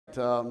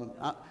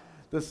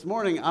This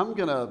morning I'm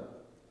gonna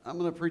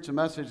preach a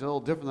message a little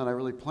different than I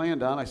really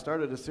planned on. I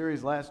started a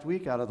series last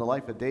week out of the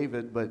life of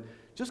David, but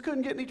just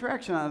couldn't get any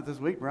traction on it this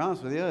week, to be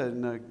honest with you.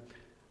 And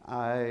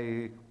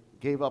I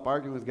gave up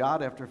arguing with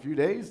God after a few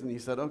days, and He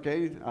said,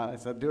 "Okay." I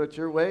said, "Do it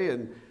your way,"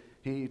 and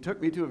He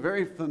took me to a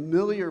very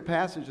familiar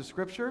passage of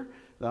Scripture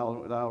that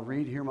I'll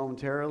read here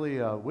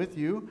momentarily with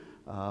you.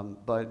 I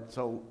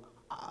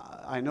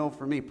know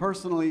for me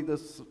personally,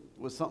 this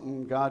was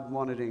something God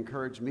wanted to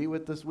encourage me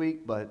with this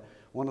week, but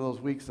one of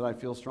those weeks that I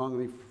feel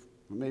strongly,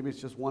 maybe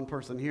it's just one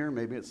person here,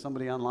 maybe it's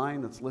somebody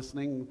online that's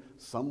listening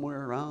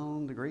somewhere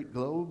around the great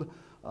globe,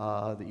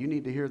 that you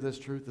need to hear this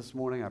truth this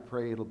morning. I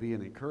pray it'll be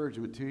an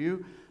encouragement to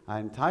you. I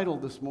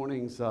entitled this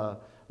morning's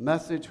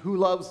message, "Who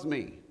Loves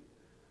Me?"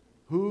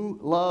 Who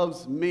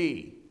loves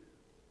me?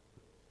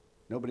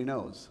 Nobody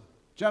knows.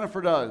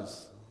 Jennifer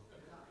does.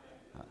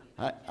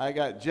 I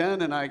got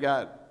Jen and I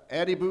got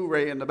Addie Boo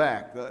Ray in the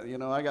back.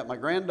 I got my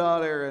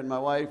granddaughter and my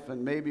wife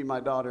and maybe my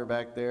daughter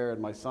back there,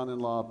 and my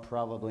son-in-law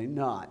probably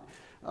not.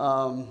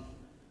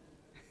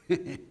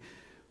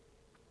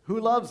 Who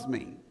loves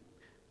me?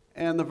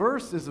 And the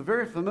verse is a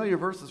very familiar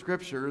verse of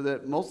Scripture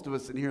that most of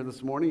us in here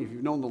this morning, if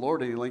you've known the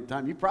Lord any length of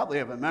time, you probably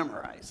have it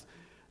memorized.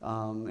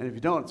 And if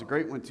you don't, it's a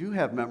great one to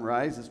have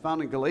memorized. It's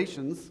found in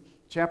Galations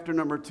chapter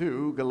number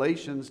 2.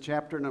 Galatians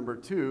chapter number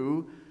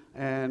 2.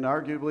 And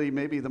arguably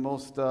maybe the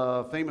most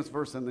famous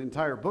verse in the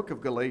entire book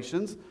of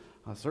Galatians,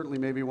 certainly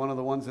maybe one of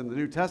the ones in the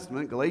New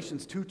Testament,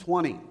 Galatians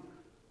 2:20.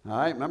 All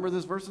right, remember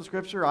this verse of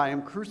Scripture? "I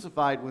am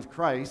crucified with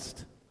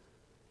Christ,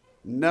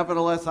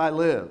 nevertheless I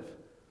live.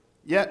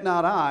 Yet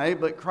not I,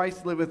 but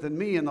Christ liveth in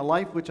me, and the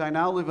life which I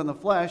now live in the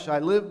flesh, I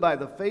live by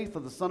the faith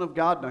of the Son of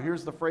God." Now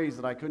here's the phrase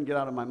that I couldn't get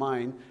out of my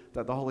mind,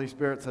 that the Holy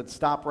Spirit said,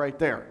 stop right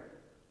there.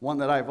 One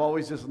that I've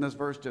always just in this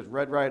verse just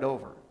read right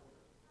over.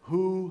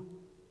 Who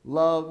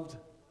loved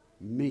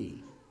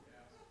me?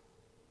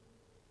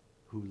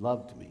 Who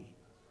loved me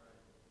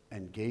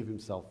and gave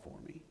himself for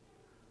me.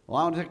 Well,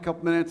 I want to take a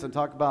couple minutes and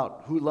talk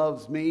about who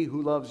loves me,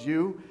 who loves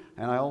you,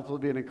 and I hope it'll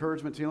be an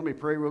encouragement to you. Let me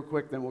pray real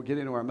quick, then we'll get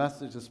into our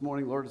message this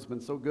morning. Lord, it's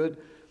been so good.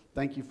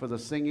 Thank you for the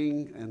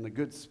singing and the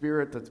good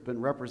spirit that's been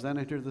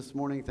represented here this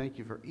morning. Thank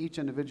you for each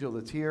individual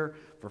that's here,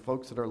 for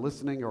folks that are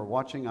listening or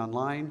watching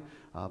online.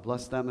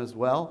 Bless them as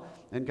well.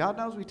 And God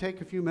knows we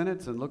take a few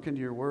minutes and look into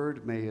your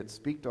word. May it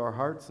speak to our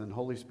hearts, and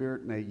Holy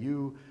Spirit, may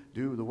you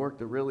do the work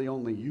that really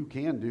only you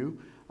can do,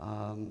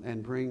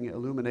 and bring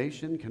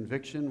illumination,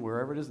 conviction,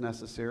 wherever it is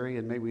necessary.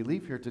 And may we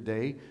leave here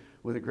today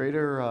with a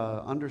greater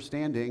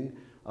understanding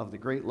of the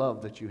great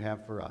love that you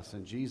have for us.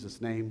 In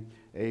Jesus' name,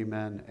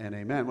 amen and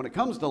amen. When it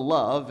comes to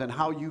love and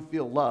how you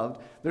feel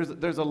loved,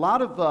 there's a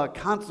lot of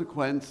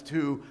consequence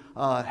to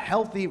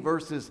healthy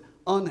versus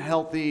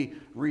unhealthy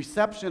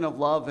reception of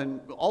love,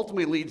 and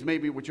ultimately leads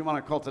maybe what you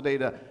want to call today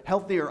to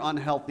healthy or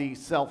unhealthy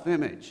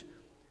self-image.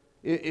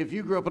 If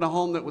you grew up in a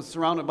home that was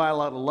surrounded by a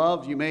lot of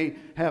love, you may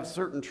have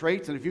certain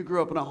traits. And if you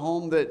grew up in a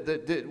home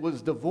that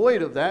was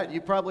devoid of that, you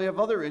probably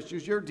have other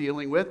issues you're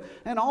dealing with.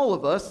 And all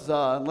of us,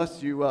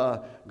 unless you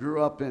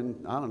grew up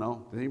in, I don't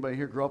know, did anybody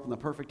here grow up in the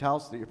perfect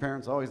house that your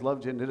parents always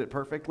loved you and did it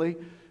perfectly?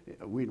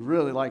 We'd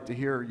really like to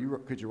hear,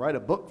 could you write a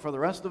book for the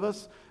rest of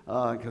us?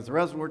 Because the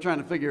rest of us, we're trying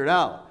to figure it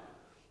out.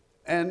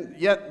 And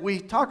yet we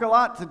talk a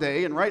lot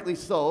today, and rightly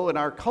so, and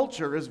our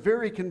culture is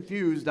very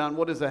confused on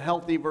what is a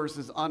healthy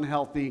versus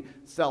unhealthy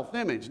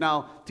self-image.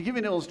 Now, to give you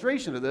an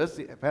illustration of this,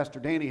 Pastor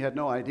Danny had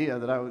no idea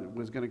that I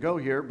was going to go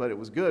here, but it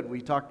was good. We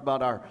talked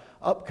about our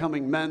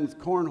upcoming men's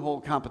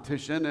cornhole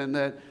competition, and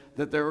that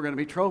there were going to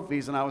be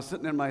trophies, and I was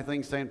sitting in my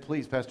thing saying,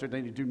 please, Pastor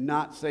Danny, do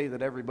not say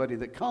that everybody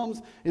that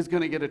comes is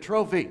going to get a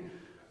trophy,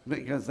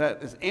 because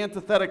that is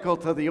antithetical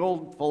to the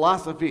old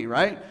philosophy,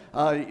 right?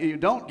 You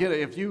don't get it.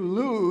 If you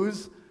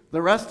lose,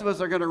 the rest of us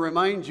are going to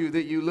remind you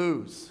that you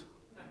lose.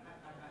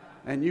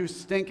 And you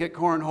stink at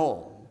cornhole.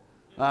 All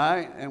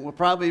right? And we'll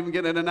probably even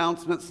get an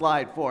announcement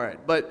slide for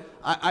it. But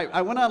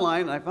I went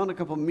online and I found a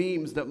couple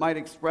memes that might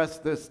express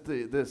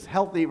this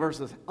healthy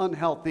versus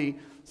unhealthy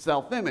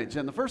self-image.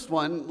 And the first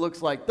one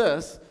looks like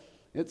this.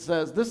 It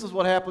says, "This is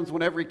what happens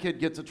when every kid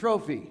gets a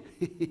trophy."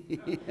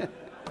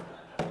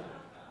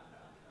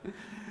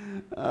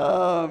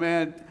 Oh,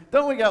 man.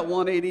 Don't we got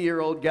one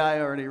 80-year-old guy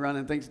already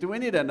running things? Do we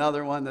need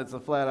another one that's a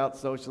flat-out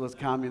socialist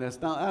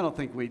communist? No, I don't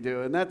think we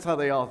do. And that's how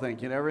they all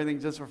think.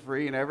 Everything's just for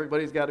free and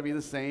everybody's got to be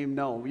the same.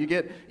 No, you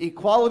get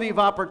equality of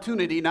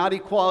opportunity, not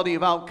equality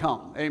of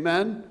outcome.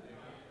 Amen?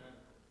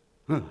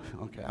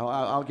 Okay,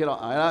 I'll get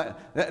on.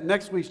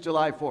 Next week's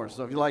July 4th,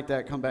 so if you like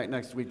that, come back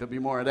next week. There'll be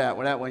more of that,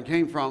 where that one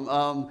came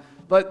from.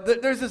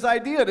 But there's this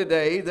idea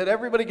today that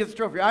everybody gets a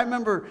trophy. I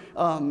remember,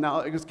 now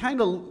it was kind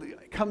of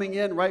coming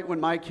in right when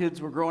my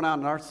kids were growing out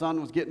and our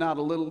son was getting out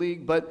of Little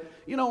League. But,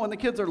 when the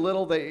kids are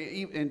little,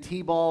 in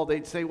T-ball,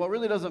 they'd say, well, it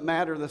really doesn't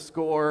matter the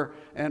score,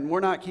 and we're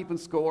not keeping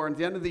score. And at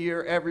the end of the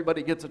year,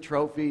 everybody gets a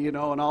trophy, and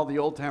all the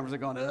old timers are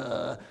going,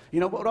 ugh.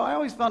 But what I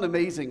always found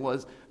amazing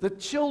was the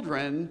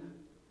children,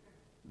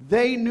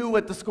 they knew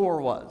what the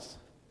score was.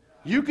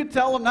 You could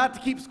tell them not to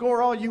keep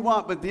score all you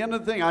want, but at the end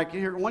of the thing, I can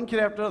hear one kid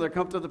after another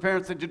come to the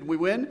parents and say, did we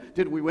win?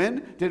 Did we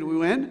win? Did we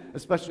win?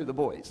 Especially the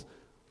boys.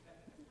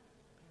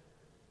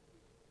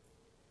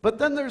 But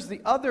then there's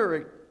the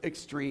other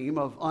extreme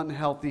of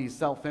unhealthy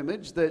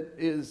self-image that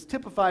is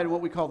typified in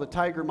what we call the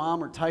tiger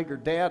mom or tiger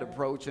dad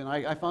approach, and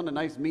I found a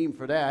nice meme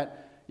for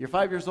that. You're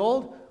 5 years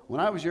old?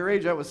 When I was your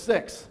age, I was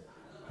 6.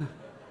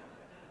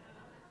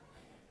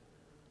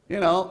 You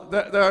know,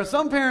 there are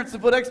some parents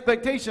that put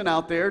expectation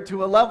out there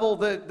to a level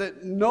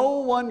that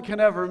no one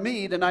can ever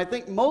meet, and I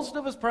think most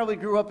of us probably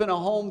grew up in a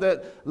home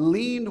that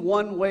leaned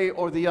one way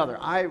or the other.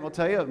 I will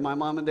tell you, my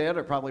mom and dad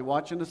are probably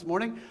watching this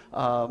morning.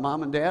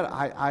 Mom and dad,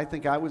 I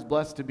think I was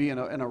blessed to be in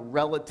a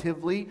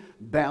relatively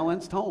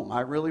balanced home. I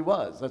really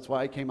was. That's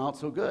why I came out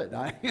so good.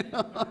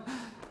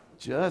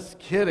 Just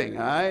kidding,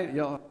 all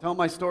right? Tell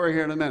my story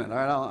here in a minute, all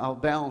right? I'll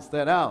balance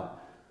that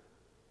out.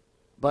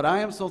 But I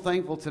am so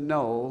thankful to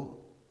know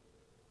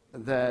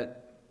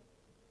that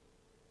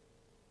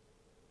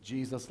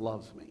Jesus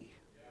loves me.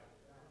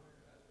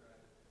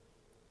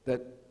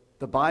 That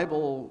the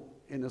Bible,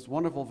 in this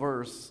wonderful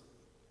verse,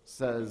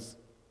 says,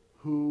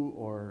 who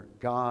or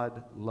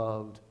God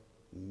loved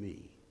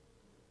me.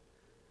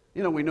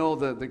 You know, we know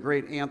the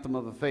great anthem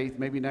of the faith,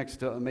 maybe next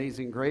to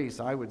Amazing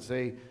Grace, I would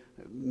say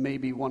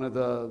maybe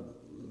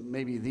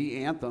the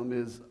anthem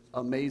is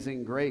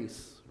Amazing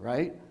Grace,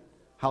 right?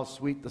 How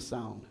sweet the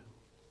sound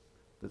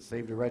that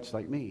saved a wretch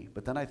like me.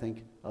 But then I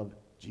think of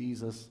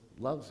Jesus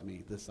loves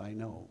me, this I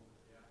know,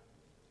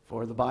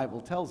 for the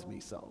Bible tells me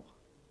so.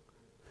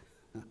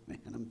 Man,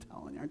 I'm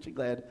telling you, aren't you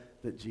glad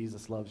that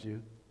Jesus loves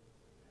you?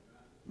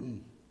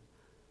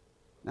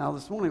 Now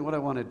this morning what I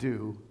want to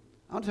do,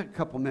 I'll take a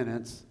couple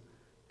minutes,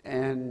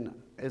 and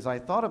as I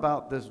thought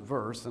about this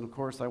verse, and of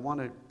course I want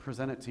to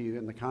present it to you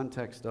in the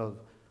context of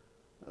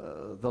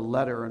the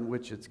letter in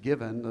which it's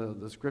given,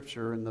 the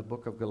scripture in the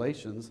book of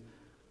Galations.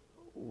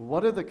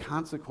 What are the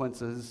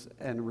consequences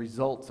and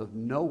results of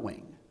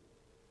knowing?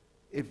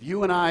 If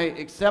you and I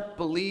accept,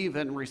 believe,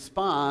 and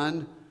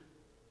respond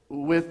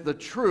with the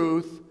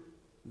truth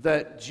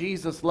that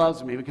Jesus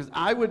loves me, because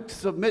I would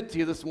submit to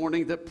you this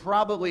morning that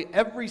probably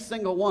every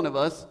single one of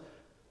us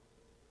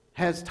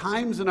has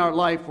times in our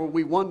life where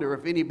we wonder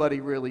if anybody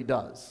really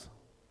does.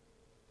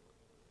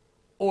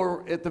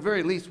 Or at the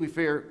very least, we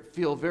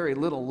feel very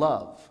little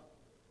love.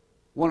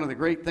 One of the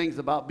great things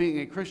about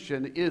being a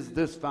Christian is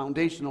this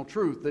foundational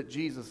truth that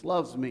Jesus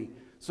loves me.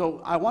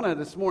 So I want to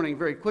this morning,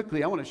 very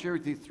quickly, I want to share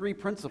with you 3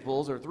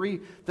 principles or 3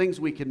 things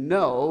we can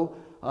know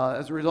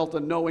as a result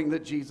of knowing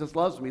that Jesus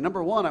loves me.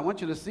 Number 1, I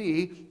want you to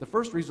see the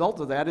first result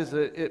of that is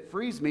that it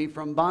frees me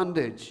from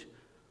bondage.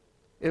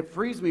 It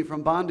frees me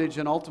from bondage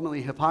and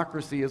ultimately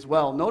hypocrisy as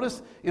well.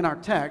 Notice in our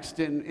text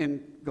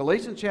in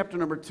Galatians chapter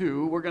number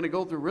 2, we're going to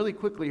go through really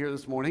quickly here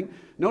this morning.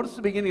 Notice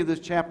the beginning of this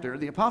chapter.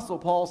 The Apostle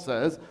Paul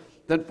says,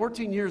 then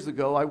 14 years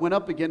ago, I went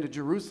up again to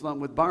Jerusalem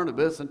with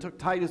Barnabas and took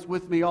Titus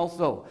with me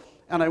also.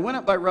 And I went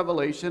up by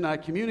revelation, and I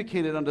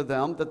communicated unto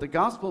them that the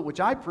gospel which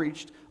I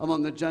preached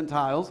among the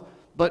Gentiles,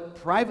 but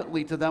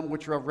privately to them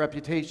which are of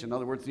reputation. In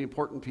other words, the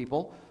important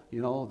people,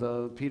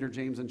 the Peter,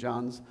 James, and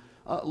Johns,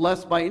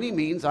 lest by any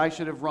means I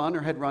should have run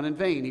or had run in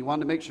vain. He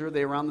wanted to make sure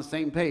they were on the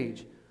same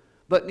page.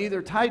 But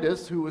neither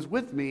Titus, who was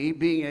with me,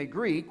 being a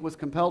Greek, was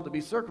compelled to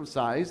be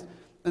circumcised,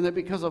 and that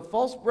because of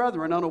false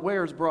brethren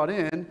unawares brought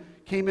in,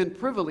 came in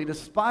privily to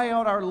spy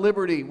out our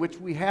liberty, which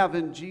we have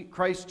in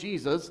Christ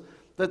Jesus,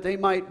 that they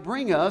might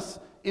bring us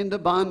into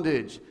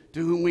bondage,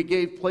 to whom we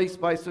gave place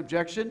by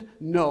subjection?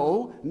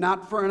 No,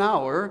 not for an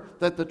hour,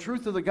 that the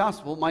truth of the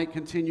gospel might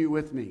continue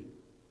with me,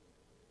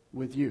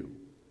 with you.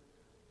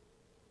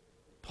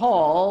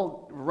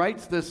 Paul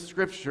writes this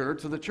scripture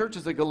to the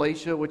churches of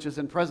Galatia, which is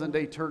in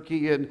present-day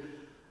Turkey, and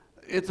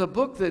it's a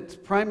book that's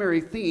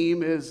primary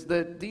theme is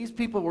that these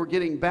people were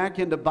getting back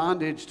into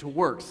bondage to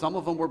works. Some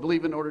of them were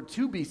believing in order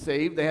to be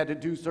saved, they had to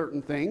do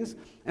certain things.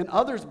 And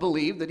others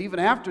believed that even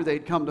after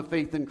they'd come to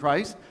faith in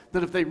Christ,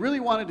 that if they really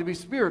wanted to be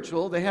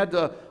spiritual, they had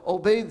to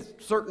obey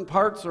certain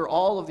parts or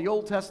all of the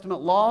Old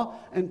Testament law.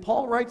 And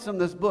Paul writes in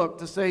this book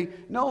to say,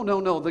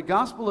 no, the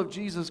gospel of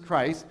Jesus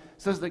Christ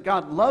says that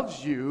God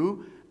loves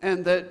you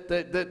and that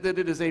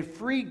it is a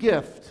free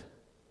gift.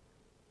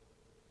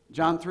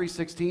 John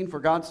 3:16,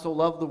 for God so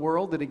loved the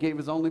world that he gave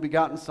his only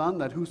begotten Son,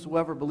 that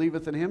whosoever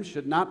believeth in him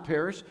should not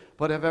perish,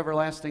 but have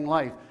everlasting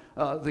life.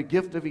 The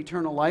gift of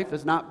eternal life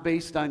is not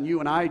based on you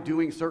and I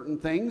doing certain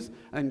things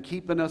and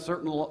keeping a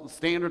certain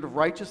standard of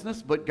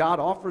righteousness, but God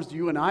offers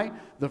you and I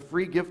the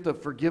free gift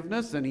of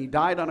forgiveness, and he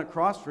died on a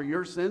cross for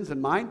your sins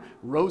and mine,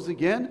 rose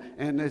again,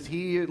 and as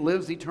he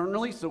lives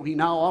eternally, so he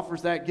now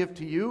offers that gift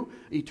to you,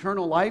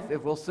 eternal life,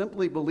 if we'll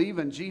simply believe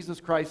in Jesus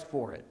Christ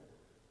for it.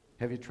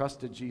 Have you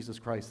trusted Jesus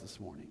Christ this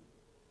morning?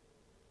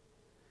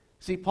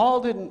 See,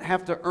 Paul didn't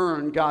have to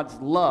earn God's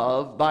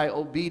love by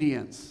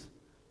obedience.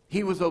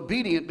 He was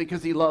obedient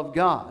because he loved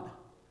God.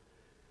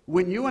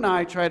 When you and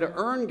I try to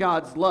earn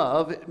God's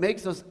love, it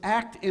makes us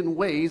act in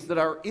ways that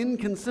are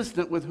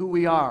inconsistent with who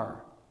we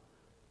are.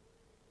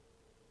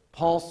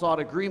 Paul sought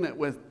agreement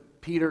with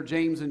Peter,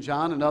 James, and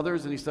John and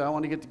others, and he said, I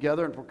want to get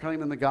together and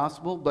proclaim in the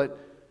gospel. But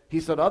he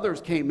said others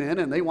came in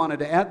and they wanted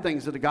to add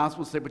things to the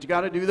gospel and say, but you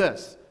got to do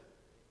this.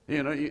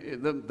 You know,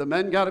 the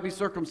men got to be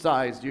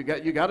circumcised. You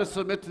got to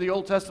submit to the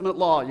Old Testament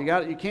law.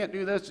 You can't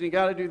do this, and you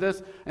got to do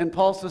this. And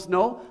Paul says,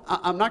 no,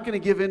 I'm not going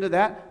to give in to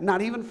that,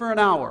 not even for an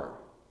hour.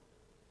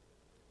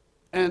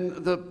 And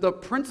the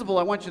principle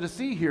I want you to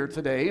see here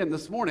today and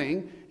this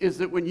morning is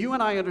that when you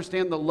and I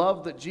understand the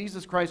love that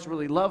Jesus Christ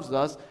really loves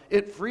us,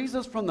 it frees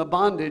us from the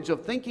bondage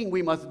of thinking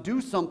we must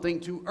do something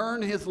to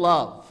earn his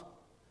love.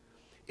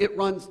 It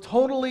runs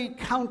totally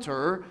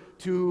counter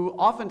to,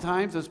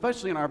 oftentimes,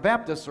 especially in our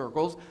Baptist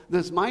circles,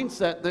 this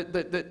mindset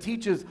that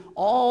teaches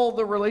all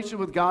the relationship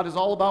with God is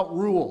all about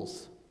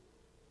rules.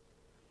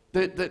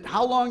 That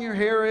how long your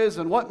hair is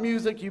and what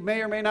music you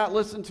may or may not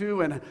listen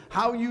to and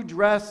how you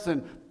dress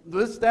and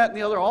this, that, and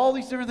the other, all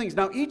these different things.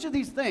 Now, each of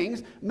these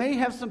things may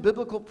have some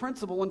biblical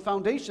principle and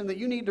foundation that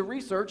you need to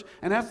research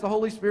and ask the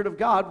Holy Spirit of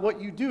God what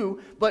you do,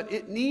 but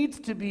it needs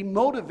to be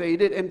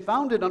motivated and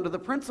founded under the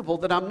principle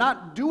that I'm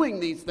not doing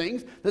these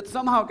things, that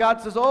somehow God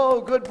says,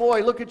 oh, good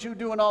boy, look at you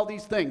doing all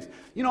these things.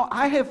 You know,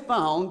 I have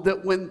found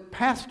that when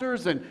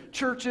pastors and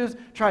churches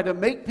try to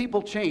make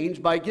people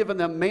change by giving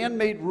them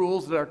man-made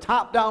rules that are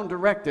top-down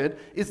directed,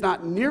 is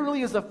not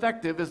nearly as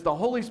effective as the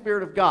Holy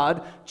Spirit of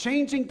God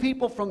changing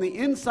people from the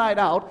inside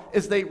out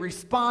as they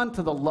respond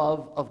to the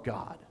love of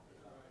God.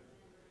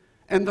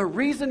 And the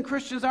reason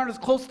Christians aren't as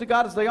close to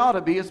God as they ought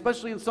to be,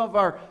 especially in some of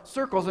our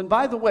circles, and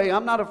by the way,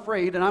 I'm not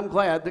afraid and I'm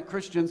glad that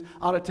Christians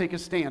ought to take a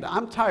stand.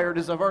 I'm tired,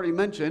 as I've already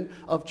mentioned,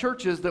 of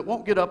churches that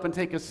won't get up and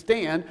take a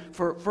stand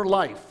for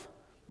life.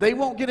 They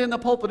won't get in the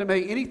pulpit and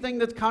make anything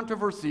that's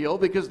controversial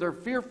because they're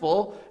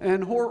fearful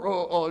and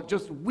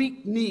just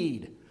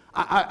weak-kneed.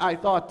 I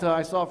thought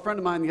I saw a friend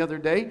of mine the other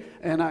day,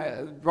 and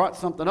I brought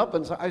something up,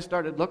 and so I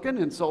started looking,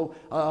 and so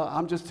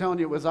I'm just telling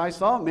you as I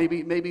saw.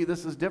 Maybe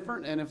this is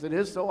different, and if it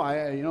is so,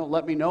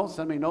 let me know.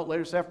 Send me a note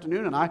later this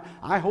afternoon, and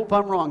I hope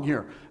I'm wrong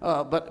here.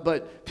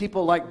 But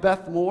people like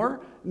Beth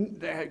Moore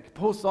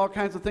posts all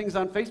kinds of things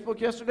on Facebook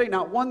yesterday.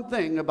 Not one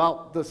thing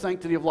about the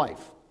sanctity of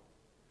life.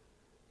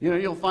 You know,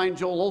 you'll find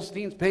Joel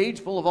Osteen's page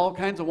full of all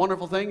kinds of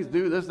wonderful things,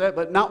 do this, that,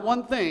 but not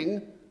one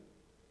thing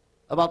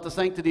about the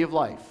sanctity of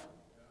life.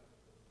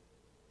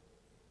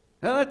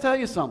 And I'll tell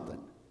you something.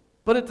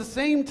 But at the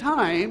same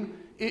time,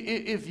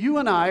 if you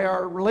and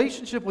our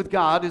relationship with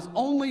God is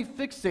only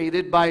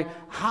fixated by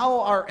how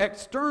our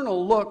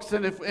external looks,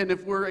 and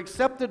if we're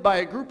accepted by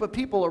a group of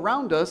people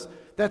around us,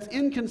 that's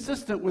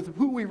inconsistent with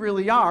who we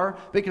really are,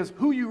 because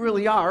who you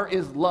really are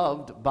is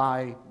loved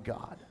by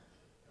God.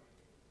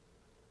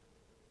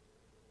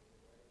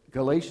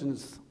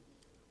 Galatians,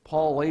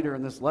 Paul later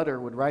in this letter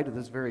would write of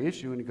this very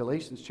issue in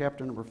Galatians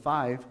chapter number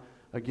 5,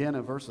 again,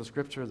 a verse of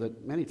Scripture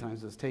that many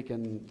times is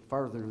taken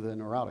farther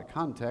than or out of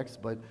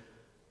context, but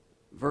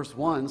verse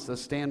 1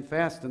 says, stand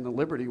fast in the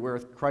liberty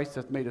wherewith Christ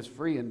hath made us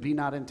free, and be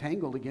not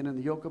entangled again in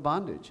the yoke of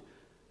bondage.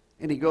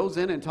 And he goes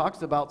in and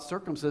talks about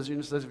circumcision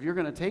and says, if you're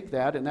going to take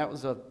that, and that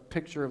was a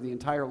picture of the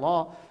entire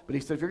law, but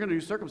he said, if you're going to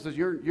do circumcision,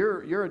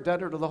 you're a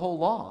debtor to the whole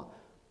law.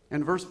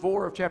 And verse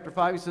 4 of chapter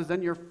 5, he says,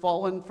 then you're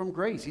fallen from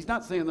grace. He's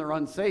not saying they're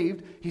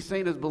unsaved. He's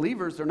saying as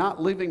believers, they're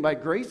not living by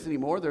grace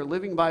anymore. They're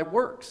living by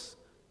works.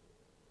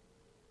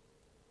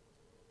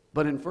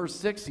 But in verse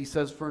 6, he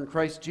says, for in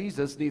Christ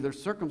Jesus neither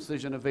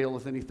circumcision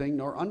availeth anything,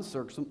 nor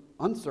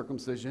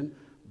uncircumcision,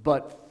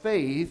 but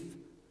faith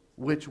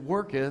which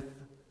worketh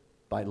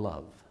by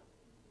love.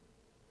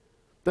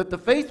 That the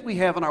faith we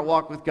have in our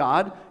walk with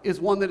God is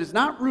one that is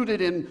not rooted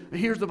in,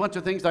 here's a bunch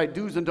of things I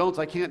do's and don'ts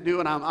I can't do,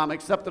 and I'm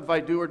accepted if I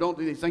do or don't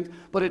do these things,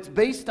 but it's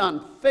based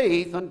on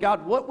faith, on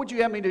God, what would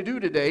you have me to do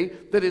today,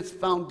 that is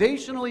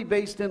foundationally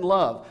based in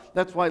love.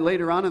 That's why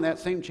later on in that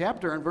same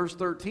chapter, in verse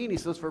 13, he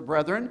says, for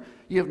brethren,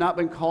 ye have not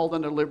been called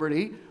unto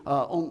liberty,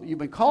 you've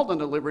been called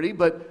unto liberty,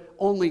 but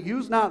only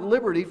use not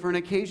liberty for an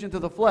occasion to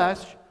the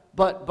flesh,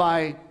 but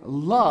by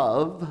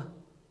love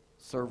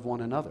serve one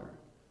another.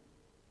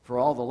 For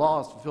all the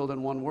law is fulfilled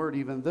in one word,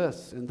 even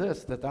this,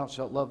 that thou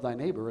shalt love thy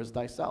neighbor as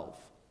thyself.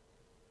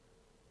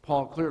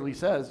 Paul clearly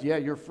says, yeah,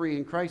 you're free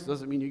in Christ.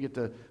 Doesn't mean you get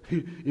to,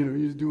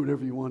 you just do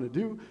whatever you want to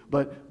do.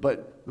 But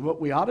what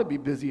we ought to be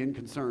busy and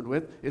concerned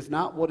with is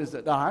not what is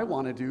it that I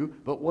want to do,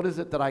 but what is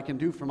it that I can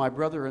do for my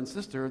brother and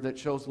sister that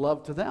shows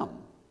love to them.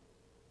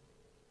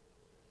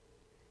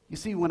 You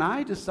see, when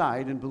I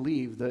decide and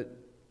believe that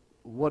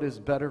what is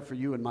better for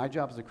you and my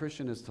job as a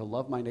Christian is to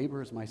love my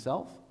neighbor as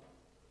myself,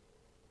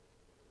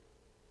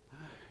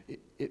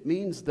 it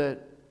means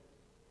that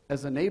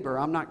as a neighbor,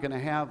 I'm not going to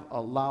have a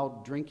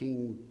loud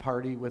drinking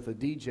party with a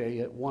DJ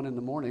at 1 in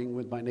the morning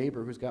with my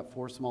neighbor who's got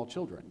 4 small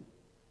children.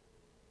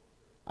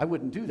 I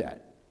wouldn't do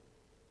that.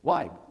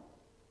 Why?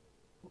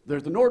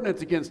 There's an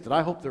ordinance against it.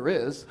 I hope there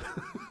is.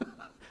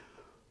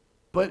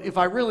 But if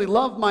I really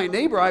love my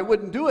neighbor, I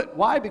wouldn't do it.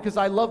 Why? Because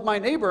I love my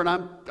neighbor,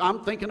 and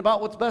I'm thinking about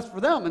what's best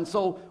for them. And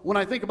so when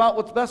I think about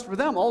what's best for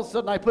them, all of a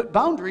sudden I put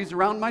boundaries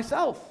around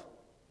myself.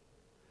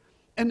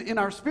 And in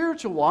our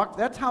spiritual walk,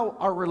 that's how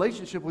our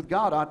relationship with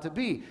God ought to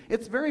be.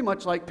 It's very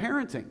much like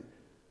parenting.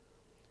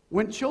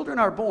 When children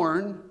are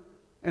born,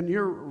 and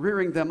you're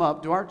rearing them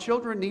up, do our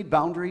children need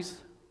boundaries?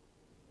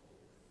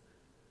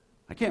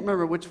 I can't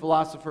remember which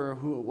philosopher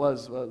who it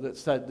was that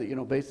said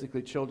that,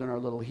 basically children are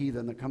little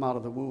heathen that come out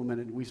of the womb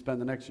and we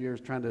spend the next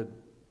years trying to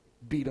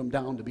beat them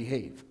down to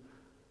behave.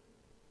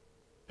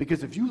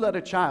 Because if you let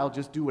a child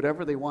just do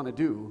whatever they want to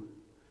do,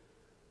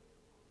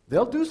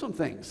 they'll do some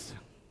things,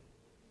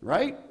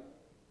 right?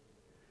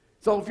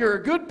 So if you're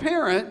a good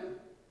parent,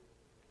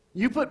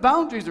 you put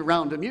boundaries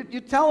around them.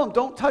 You tell them,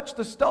 don't touch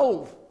the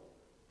stove,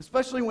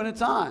 especially when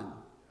it's on,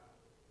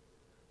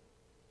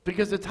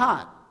 because it's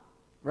hot,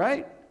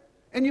 right?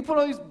 And you put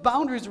all these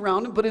boundaries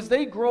around them, but as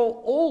they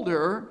grow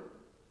older,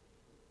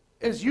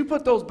 as you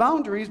put those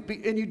boundaries,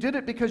 and you did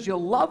it because you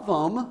love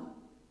them,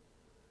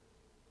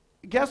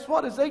 guess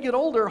what? As they get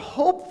older,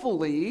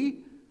 hopefully,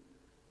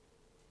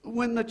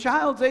 when the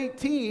child's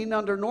 18,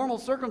 under normal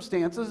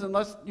circumstances,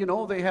 unless,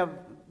 they have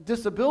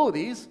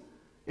disabilities,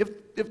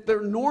 if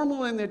they're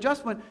normal in the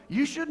adjustment,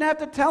 you shouldn't have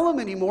to tell them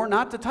anymore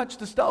not to touch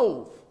the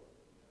stove,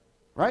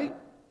 right?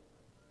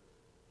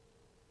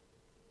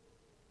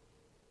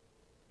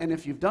 And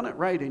if you've done it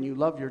right and you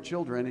love your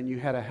children and you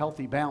had a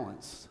healthy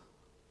balance,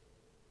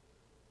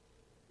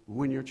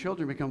 when your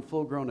children become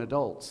full-grown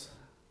adults,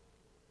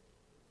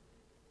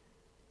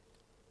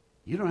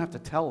 you don't have to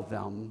tell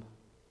them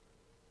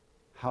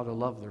how to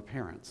love their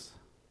parents.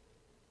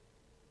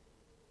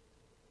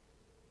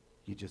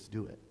 You just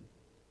do it.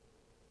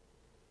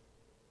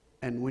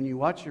 And when you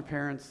watch your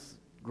parents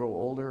grow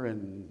older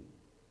and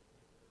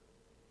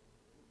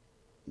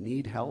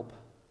need help,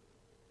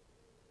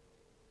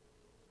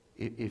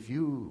 if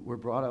you were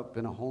brought up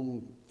in a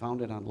home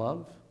founded on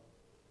love,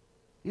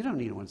 you don't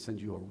need anyone to send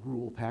you a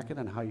rule packet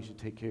on how you should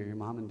take care of your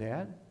mom and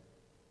dad.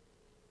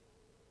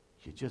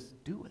 You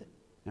just do it.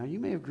 Now, you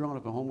may have grown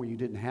up in a home where you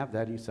didn't have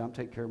that. You say, I'm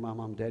taking care of my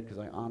mom and dad because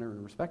I honor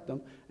and respect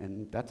them,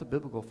 and that's a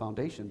biblical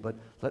foundation.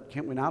 But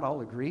can't we not all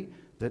agree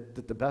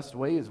that the best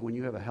way is when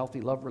you have a healthy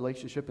love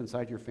relationship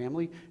inside your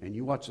family and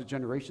you watch the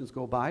generations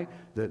go by,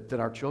 that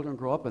our children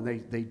grow up and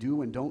they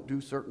do and don't do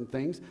certain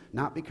things,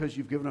 not because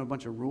you've given them a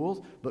bunch of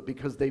rules, but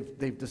because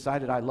they've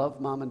decided, I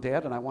love mom and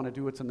dad and I want to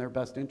do what's in their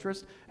best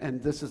interest.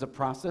 And this is a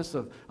process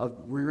of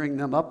rearing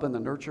them up in the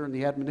nurture and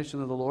the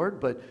admonition of the Lord.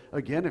 But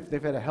again, if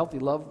they've had a healthy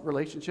love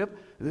relationship,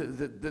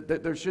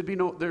 there should be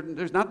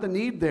there's not the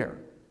need there.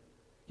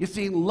 You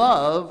see,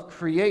 love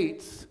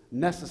creates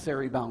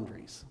necessary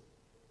boundaries.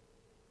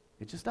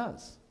 It just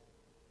does.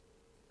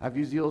 I've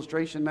used the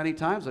illustration many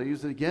times. I'll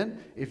use it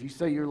again. If you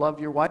say you love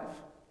your wife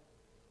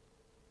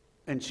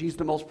and she's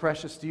the most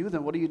precious to you,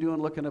 then what are you doing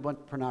looking at a bunch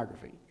of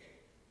pornography?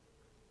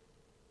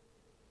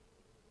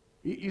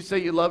 You say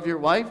you love your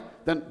wife,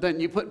 then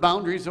you put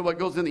boundaries of what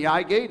goes in the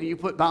eye gate, and you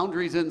put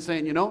boundaries in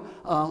saying,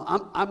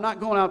 I'm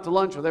not going out to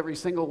lunch with every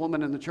single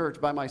woman in the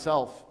church by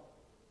myself.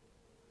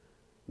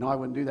 No, I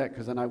wouldn't do that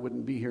because then I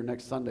wouldn't be here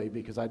next Sunday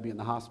because I'd be in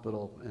the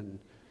hospital. And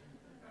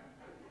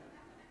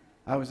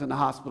I was in the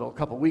hospital a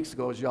couple weeks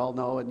ago, as you all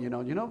know, and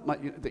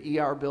the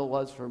ER bill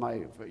was you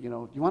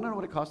want to know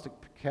what it costs to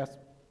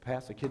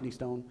pass a kidney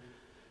stone?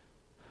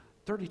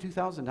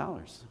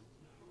 $32,000.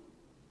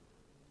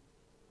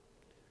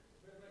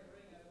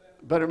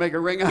 Better make a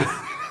ring out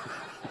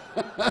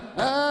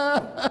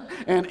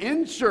and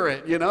insure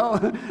it,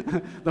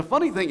 The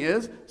funny thing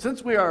is,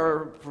 since we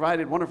are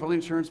provided wonderful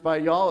insurance by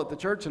y'all at the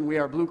church and we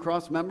are Blue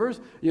Cross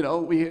members,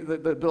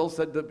 the bill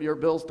said that your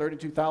bill's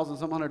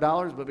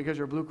 $32,000, but because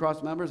you're Blue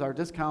Cross members, our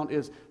discount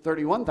is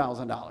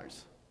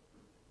 $31,000.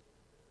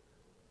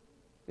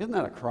 Isn't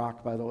that a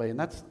crock, by the way? And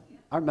that's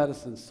our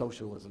medicine's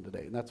socialism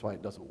today, and that's why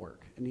it doesn't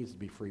work. It needs to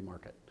be free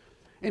market.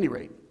 At any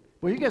rate,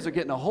 well, you guys are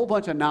getting a whole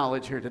bunch of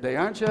knowledge here today,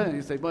 aren't you? And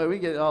you say, boy, we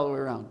get it all the way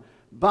around.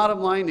 Bottom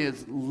line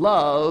is,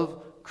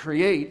 love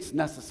creates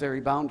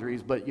necessary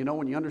boundaries, but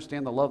when you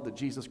understand the love that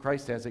Jesus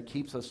Christ has, it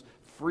keeps us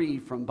free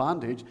from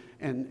bondage,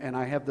 and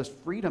I have this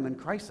freedom in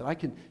Christ that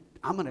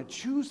I'm going to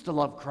choose to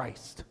love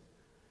Christ.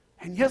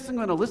 And yes, I'm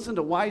going to listen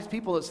to wise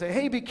people that say,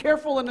 hey, be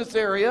careful in this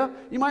area.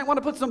 You might want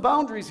to put some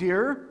boundaries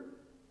here.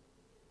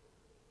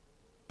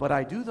 But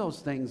I do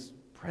those things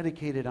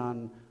predicated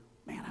on,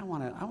 man, I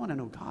want to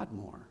know God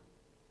more.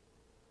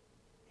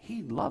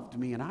 He loved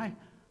me, and I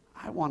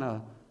want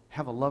to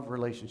have a love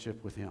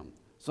relationship with him.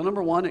 So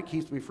number one, it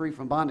keeps me free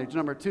from bondage.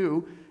 Number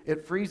two,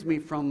 it frees me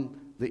from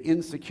the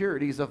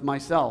insecurities of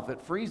myself. It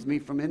frees me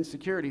from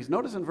insecurities.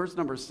 Notice in verse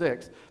number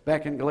 6,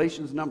 back in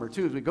Galations number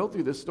 2, as we go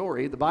through this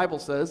story, the Bible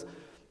says,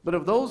 but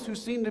of those who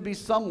seem to be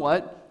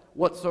somewhat,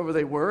 whatsoever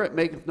they were, it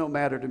maketh no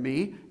matter to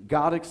me.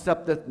 God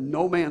accepteth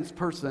no man's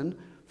person,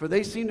 for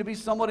they seem to be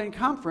somewhat in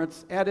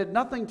conference, added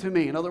nothing to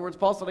me. In other words,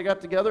 Paul said, I got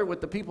together with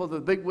the people,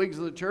 the big wigs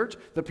of the church,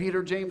 the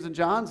Peter, James, and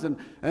Johns,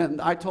 and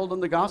I told them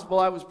the gospel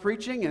I was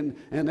preaching,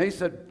 and they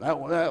said,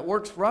 that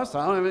works for us.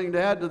 I don't have anything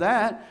to add to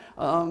that.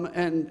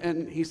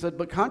 And he said,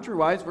 but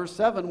contrariwise, verse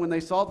 7, when they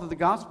saw that the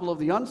gospel of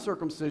the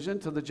uncircumcision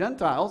to the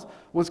Gentiles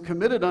was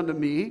committed unto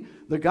me,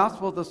 the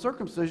gospel of the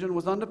circumcision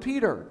was unto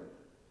Peter.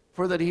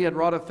 For that he had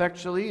wrought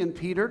effectually in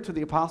Peter to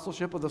the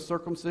apostleship of the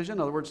circumcision,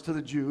 in other words, to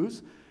the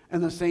Jews,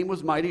 And the same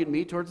was mighty in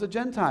me towards the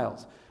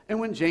Gentiles. And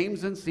when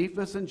James and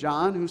Cephas and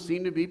John, who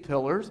seemed to be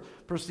pillars,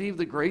 perceived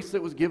the grace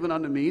that was given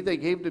unto me, they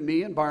gave to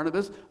me and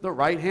Barnabas the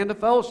right hand of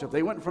fellowship.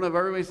 They went in front of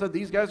everybody and said,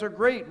 these guys are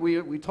great.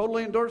 We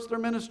totally endorse their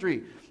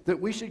ministry, that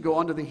we should go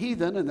unto the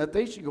heathen and that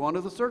they should go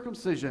unto the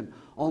circumcision.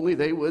 Only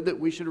they would that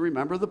we should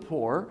remember the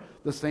poor,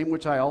 the same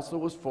which I also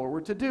was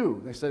forward to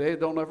do. They said, hey,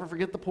 don't ever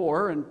forget the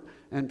poor.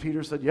 And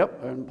Peter said,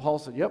 yep. And Paul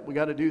said, yep, we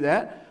got to do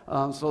that.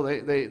 So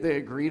they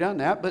agreed on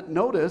that. But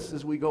notice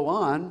as we go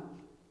on,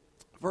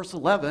 verse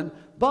 11,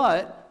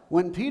 but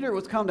when Peter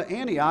was come to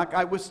Antioch,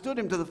 I withstood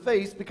him to the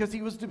face because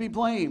he was to be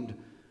blamed.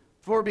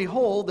 For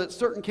behold, that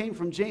certain came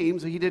from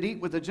James, he did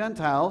eat with the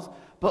Gentiles.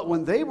 But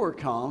when they were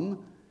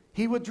come,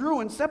 he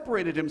withdrew and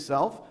separated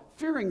himself,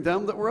 fearing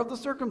them that were of the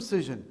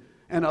circumcision.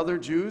 And other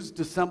Jews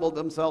dissembled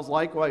themselves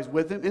likewise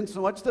with him,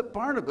 insomuch that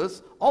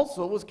Barnabas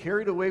also was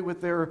carried away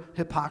with their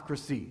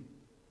hypocrisy.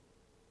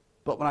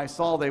 But when I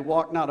saw they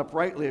walked not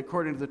uprightly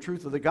according to the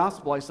truth of the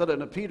gospel, I said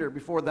unto Peter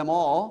before them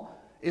all,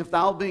 if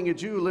thou, being a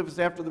Jew, livest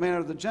after the manner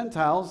of the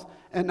Gentiles,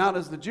 and not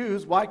as the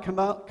Jews, why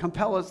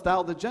compellest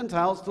thou the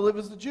Gentiles to live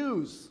as the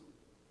Jews?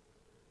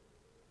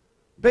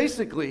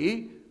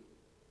 Basically,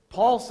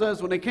 Paul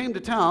says when they came to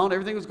town,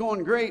 everything was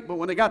going great, but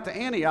when they got to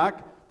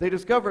Antioch, they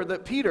discovered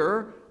that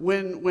Peter,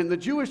 when the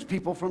Jewish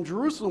people from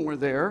Jerusalem were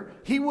there,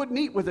 he wouldn't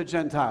eat with the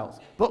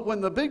Gentiles. But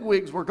when the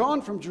bigwigs were gone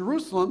from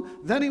Jerusalem,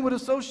 then he would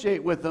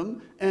associate with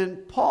them,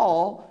 and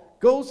Paul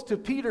goes to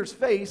Peter's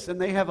face, and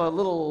they have a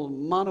little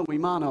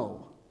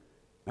mano-y-mano.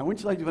 Now,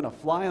 wouldn't you like to have been a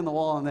fly on the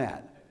wall on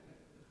that?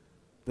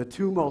 The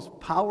two most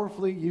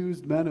powerfully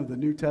used men of the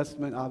New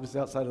Testament,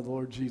 obviously outside of the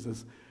Lord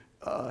Jesus,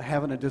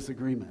 having a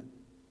disagreement.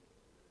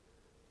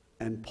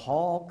 And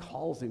Paul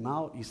calls him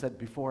out. He said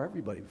before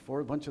everybody, before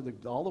a bunch of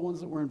all the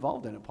ones that were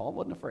involved in it. Paul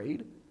wasn't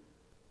afraid.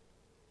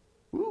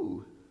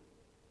 Ooh.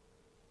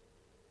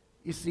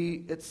 You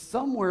see, it's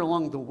somewhere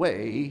along the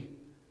way,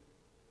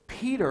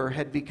 Peter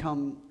had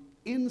become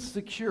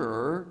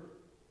insecure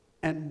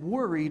and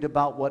worried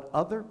about what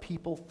other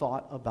people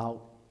thought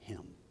about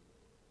him.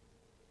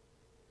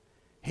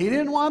 He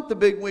didn't want the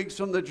bigwigs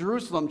from the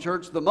Jerusalem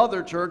church, the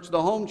mother church, the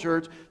home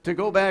church, to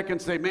go back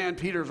and say, man,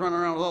 Peter's running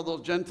around with all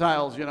those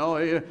Gentiles, you know.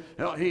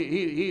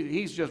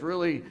 He's just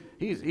really,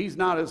 he's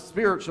not as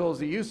spiritual as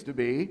he used to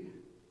be.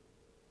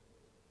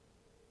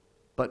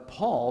 But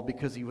Paul,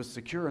 because he was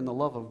secure in the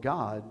love of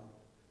God,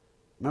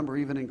 remember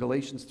even in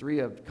Galations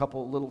 3, a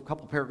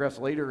couple paragraphs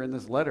later in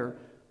this letter,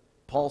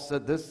 Paul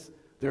said this,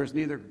 there is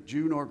neither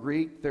Jew nor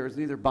Greek, there is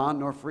neither bond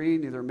nor free,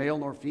 neither male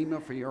nor female,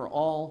 for you are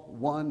all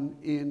one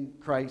in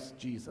Christ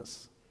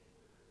Jesus.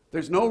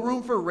 There's no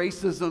room for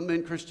racism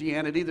in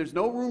Christianity. There's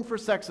no room for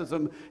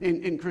sexism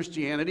in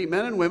Christianity.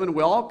 Men and women,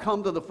 we all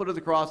come to the foot of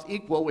the cross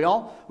equal. We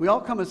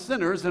all come as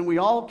sinners, and we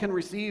all can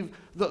receive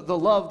the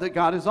love that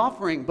God is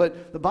offering.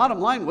 But the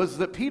bottom line was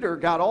that Peter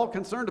got all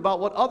concerned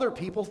about what other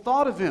people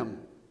thought of him.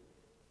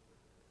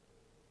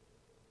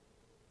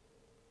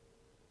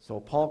 So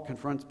Paul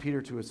confronts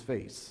Peter to his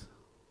face.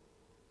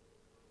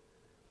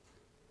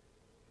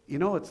 You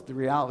know, the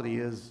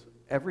reality is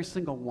every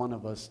single one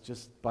of us,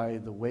 just by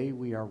the way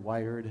we are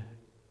wired,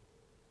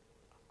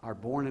 are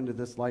born into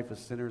this life as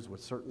sinners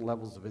with certain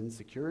levels of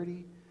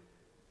insecurity.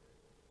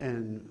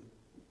 And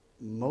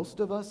most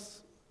of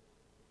us,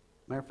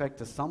 matter of fact,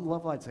 to some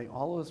level, I'd say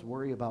all of us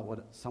worry about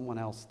what someone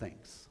else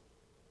thinks.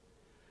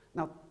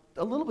 Now,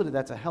 a little bit of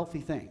that's a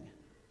healthy thing.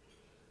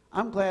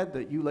 I'm glad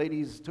that you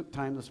ladies took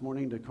time this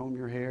morning to comb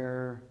your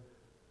hair,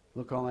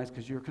 look all nice,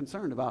 because you're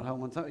concerned about how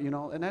one's, you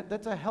know, and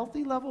that's a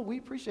healthy level. We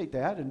appreciate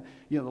that. And,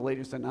 you know, the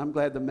ladies said, I'm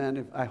glad the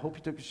men, I hope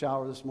you took a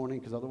shower this morning,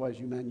 because otherwise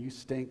you men, you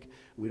stink.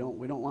 We can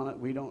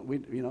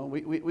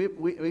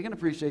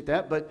appreciate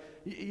that. But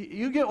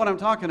you get what I'm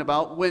talking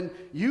about. When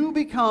you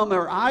become,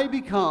 or I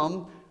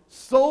become,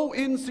 so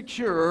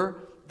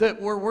insecure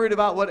that we're worried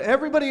about what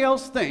everybody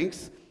else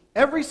thinks,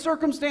 every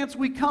circumstance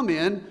we come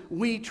in,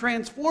 we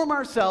transform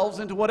ourselves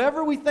into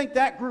whatever we think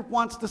that group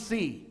wants to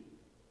see.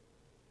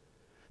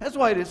 That's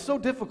why it is so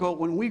difficult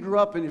when we grew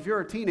up, and if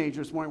you're a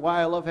teenager this morning,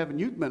 why I love having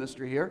youth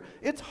ministry here,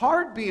 it's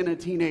hard being a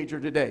teenager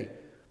today.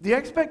 The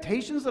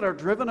expectations that are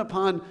driven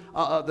upon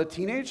the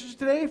teenagers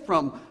today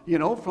from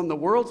the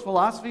world's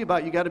philosophy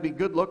about you got to be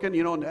good looking,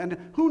 and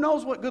who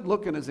knows what good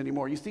looking is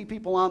anymore. You see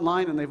people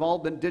online and they've all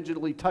been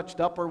digitally touched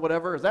up or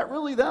whatever. Is that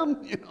really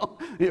them?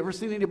 You ever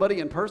seen anybody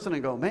in person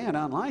and go, man,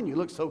 online you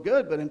look so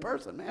good, but in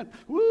person, man,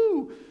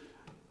 woo,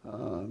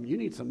 you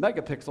need some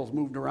megapixels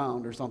moved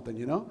around or something,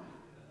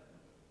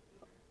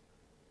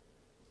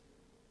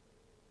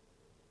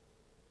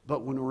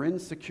 But when we're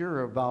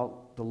insecure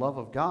about the love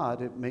of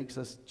God, it makes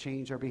us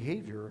change our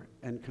behavior.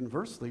 And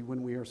conversely,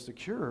 when we are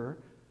secure,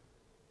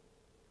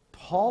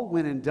 Paul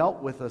went and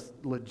dealt with a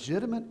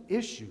legitimate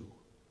issue.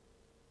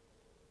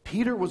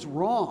 Peter was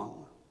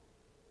wrong.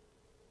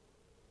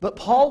 But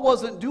Paul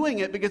wasn't doing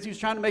it because he was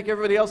trying to make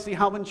everybody else see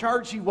how in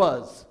charge he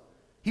was.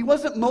 He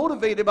wasn't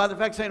motivated by the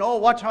fact saying, oh,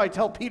 watch how I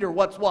tell Peter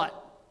what's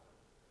what.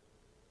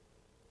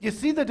 You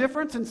see the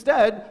difference?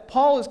 Instead,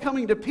 Paul is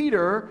coming to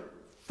Peter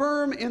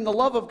firm in the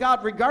love of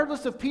God,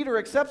 regardless if Peter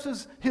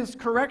accepts his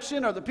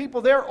correction or the people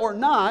there or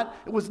not.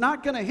 It was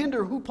not going to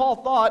hinder who Paul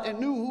thought and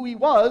knew who he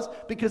was,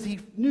 because he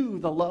knew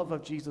the love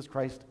of Jesus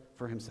Christ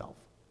for himself.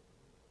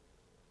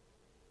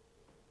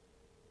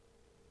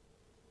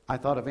 I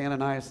thought of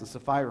Ananias and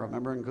Sapphira.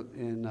 Remember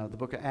in the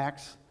book of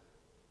Acts?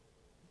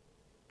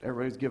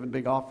 Everybody was giving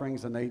big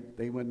offerings, and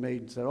they went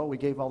and said, oh, we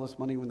gave all this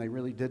money when they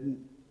really didn't.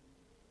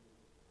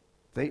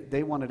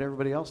 They wanted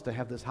everybody else to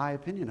have this high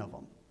opinion of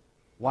them.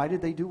 Why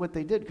did they do what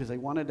they did? Because they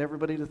wanted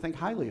everybody to think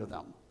highly of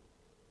them.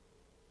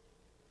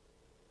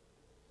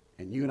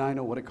 And you and I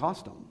know what it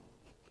cost them.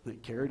 They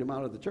carried him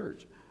out of the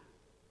church.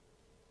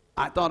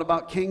 I thought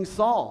about King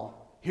Saul.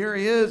 Here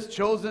he is,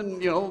 chosen,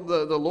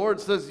 the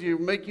Lord says, you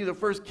make you the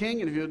first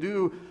king, and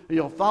if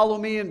you'll follow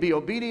me and be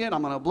obedient,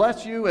 I'm going to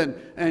bless you.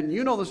 And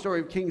you know the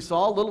story of King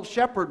Saul, little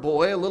shepherd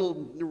boy, a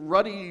little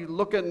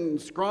ruddy-looking,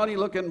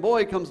 scrawny-looking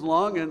boy comes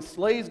along and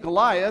slays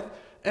Goliath.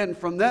 And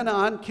from then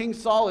on, King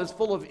Saul is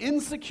full of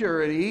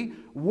insecurity,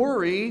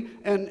 worry,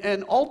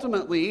 and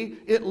ultimately,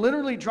 it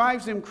literally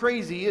drives him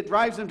crazy. It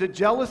drives him to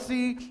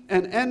jealousy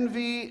and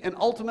envy and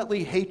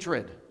ultimately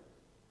hatred.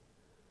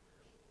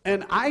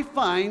 And I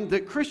find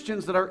that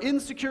Christians that are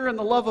insecure in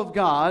the love of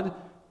God,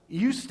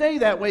 you stay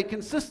that way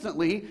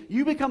consistently.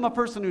 You become a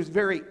person who's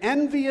very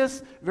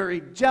envious,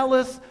 very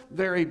jealous,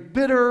 very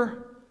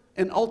bitter,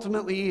 and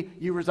ultimately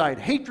you reside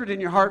hatred in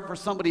your heart for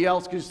somebody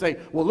else because you say,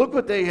 well, look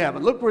what they have,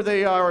 and look where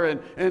they are,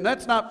 and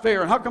that's not fair,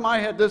 and how come I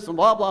had this, and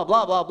blah, blah,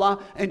 blah, blah,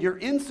 blah. And you're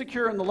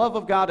insecure in the love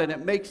of God, and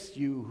it makes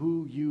you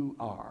who you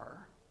are.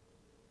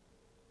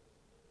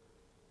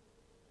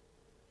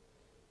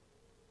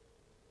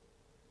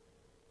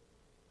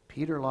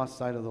 Peter lost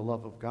sight of the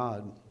love of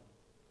God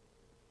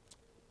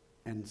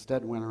and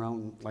instead went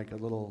around like a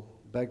little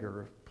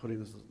beggar, putting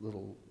his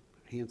little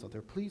hands out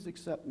there. Please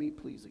accept me,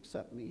 please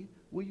accept me.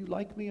 Will you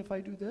like me if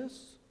I do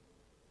this?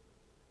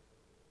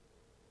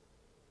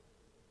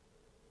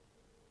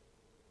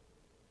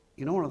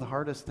 One of the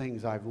hardest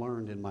things I've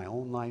learned in my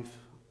own life,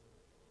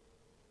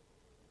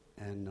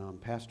 and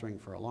pastoring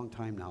for a long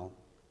time now,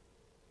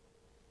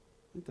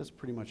 I think that's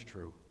pretty much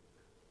true.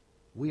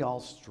 We all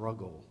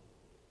struggle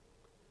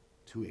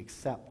to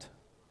accept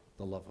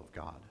the love of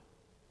God.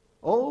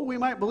 Oh, we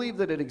might believe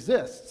that it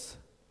exists,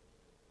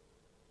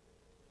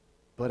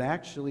 but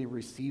actually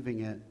receiving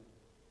it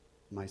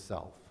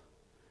myself.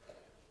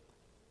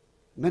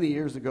 Many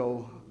years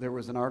ago, there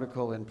was an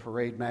article in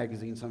Parade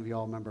magazine. Some of you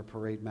all remember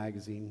Parade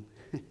magazine.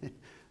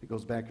 It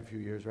goes back a few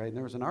years, right? And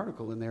there was an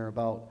article in there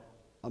about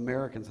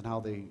Americans and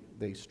how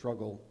they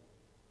struggle.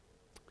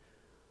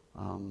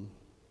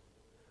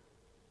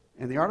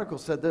 And the article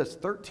said this: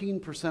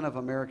 13% of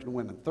American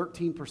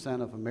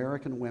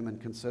women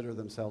consider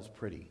themselves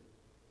pretty.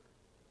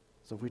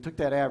 So if we took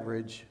that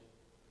average,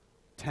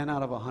 10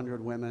 out of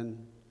 100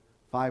 women,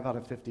 5 out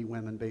of 50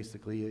 women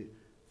basically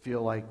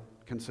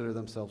consider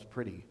themselves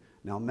pretty.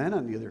 Now men,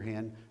 on the other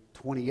hand,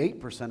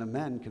 28% of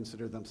men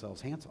consider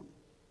themselves handsome.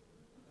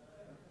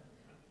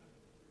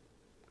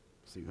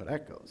 See how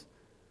that goes.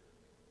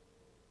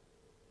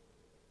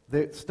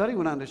 The study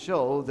went on to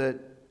show that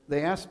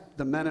they asked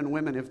the men and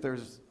women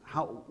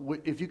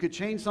if you could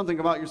change something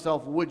about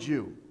yourself, would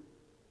you?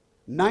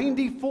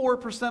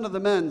 94% of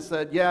the men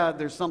said, yeah,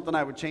 there's something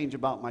I would change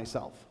about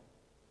myself.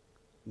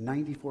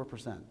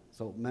 94%.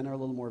 So men are a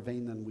little more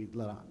vain than we'd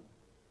let on.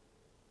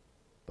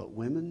 But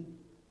women,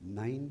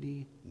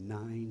 99%.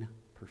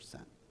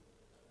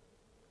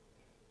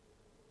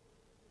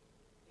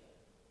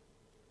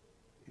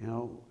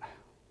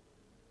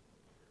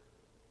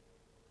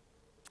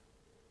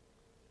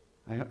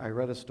 I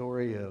read a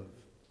story of,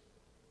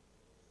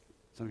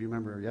 some of you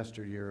remember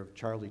yesteryear, of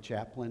Charlie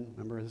Chaplin.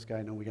 Remember this guy?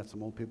 I know we got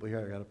some old people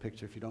here. I got a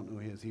picture if you don't know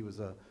who he is. He was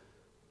a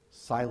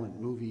silent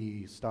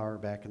movie star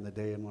back in the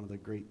day and one of the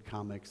great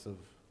comics of,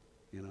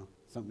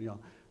 some of y'all,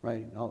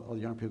 right? All the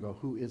young people go,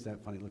 who is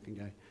that funny looking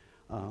guy?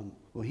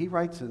 Well, he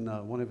writes in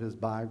one of his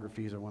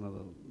biographies or one of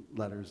the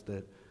letters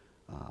that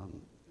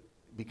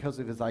because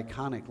of his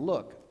iconic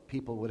look,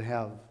 people would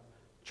have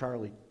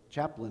Charlie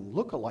Chaplin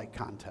look-alike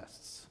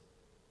contests.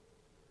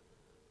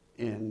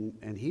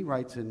 And he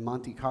writes in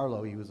Monte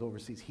Carlo, he was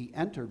overseas, he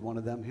entered one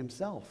of them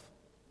himself.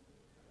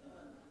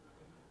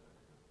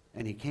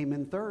 And he came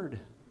in third.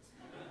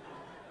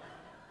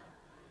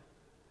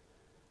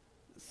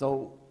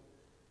 So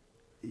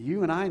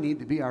you and I need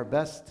to be our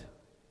best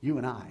you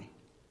and I.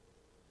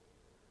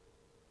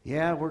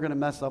 Yeah, we're going to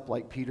mess up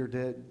like Peter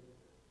did.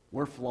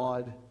 We're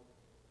flawed,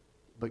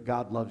 but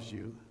God loves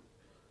you.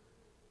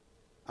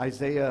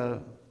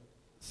 Isaiah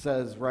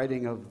says,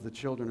 writing of the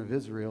children of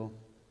Israel,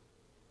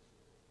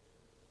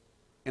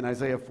 in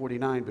Isaiah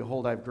 49,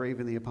 behold, I've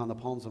graven thee upon the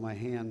palms of my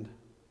hand.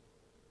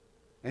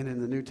 And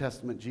in the New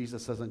Testament,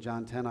 Jesus says in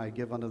John 10, I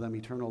give unto them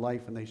eternal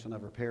life, and they shall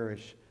never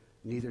perish,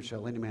 neither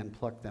shall any man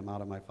pluck them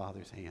out of my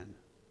Father's hand.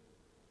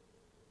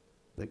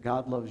 That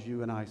God loves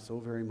you and I so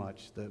very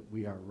much that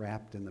we are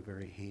wrapped in the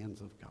very hands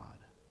of God.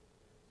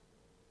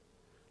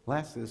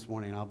 Lastly this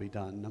morning, I'll be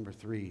done. Number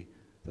 3,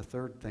 the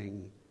third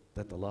thing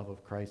that the love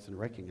of Christ and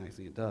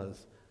recognizing it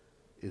does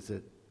is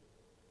it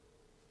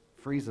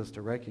frees us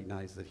to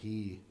recognize that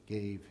he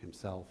gave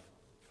himself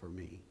for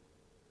me.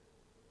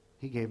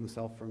 He gave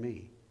himself for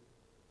me.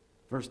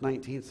 Verse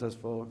 19 says,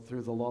 "For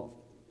through the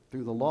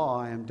law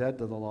I am dead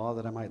to the law,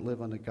 that I might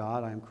live unto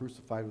God. I am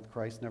crucified with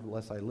Christ,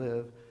 nevertheless I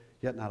live.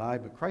 Yet not I,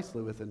 but Christ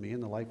liveth in me.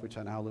 In the life which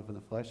I now live in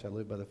the flesh, I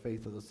live by the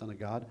faith of the Son of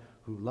God,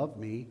 who loved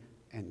me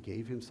and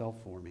gave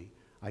himself for me.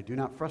 I do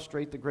not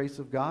frustrate the grace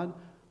of God,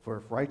 for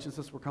if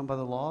righteousness were come by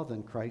the law,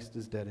 then Christ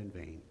is dead in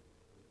vain."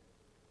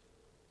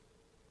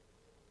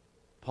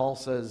 Paul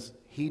says,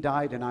 he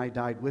died and I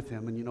died with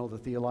him. And you know the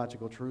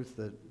theological truth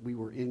that we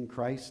were in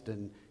Christ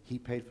and he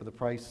paid for the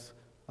price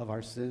of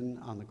our sin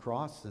on the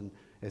cross. And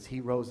as he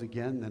rose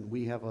again, then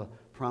we have a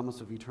promise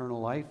of eternal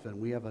life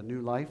and we have a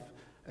new life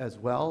as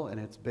well. And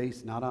it's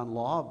based not on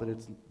law, but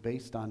it's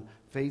based on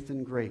faith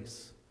and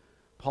grace.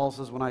 Paul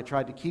says, when I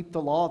tried to keep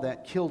the law,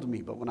 that killed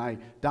me. But when I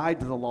died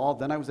to the law,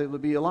 then I was able to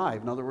be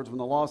alive. In other words, when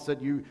the law said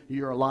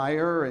you're a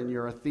liar and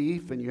you're a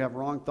thief and you have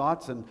wrong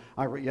thoughts, and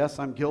yes,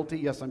 I'm guilty,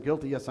 yes, I'm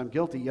guilty, yes, I'm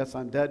guilty, yes,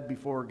 I'm dead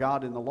before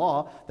God in the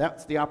law,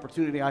 that's the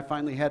opportunity I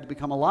finally had to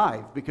become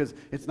alive. Because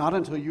it's not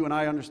until you and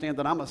I understand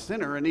that I'm a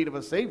sinner in need of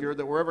a Savior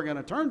that we're ever going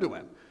to turn to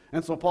him.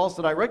 And so Paul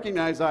said, I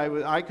recognize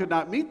I could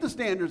not meet the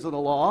standards of the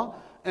law,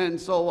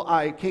 and so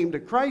I came to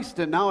Christ,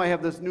 and now I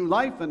have this new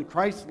life, and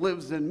Christ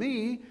lives in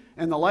me.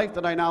 And the life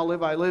that I now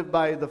live, I live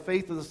by the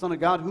faith of the Son of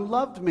God who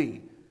loved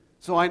me.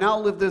 So I now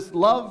live this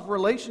love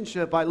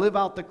relationship. I live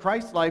out the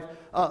Christ life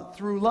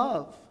through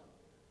love.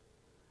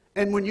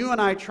 And when you and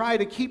I try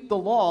to keep the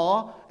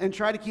law and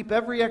try to keep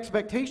every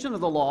expectation of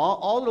the law,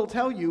 all it'll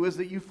tell you is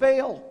that you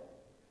fail.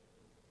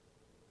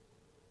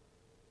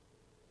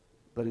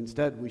 But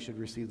instead, we should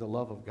receive the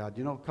love of God.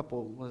 You know,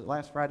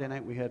 last Friday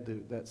night we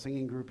had that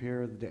singing group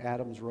here, the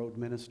Oates Road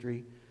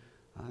Ministry.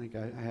 I think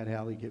I had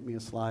Hallie get me a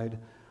slide.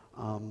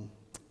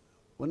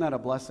 Wasn't that a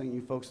blessing,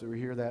 you folks that were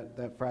here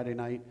that Friday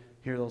night,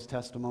 hear those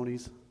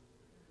testimonies?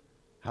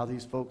 How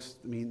these folks,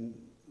 I mean,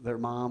 their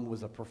mom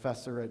was a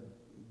professor at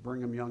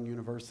Brigham Young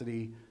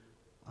University.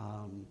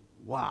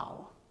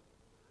 Wow.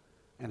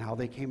 And how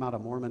they came out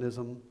of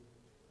Mormonism.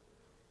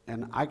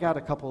 And I got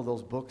a couple of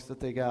those books that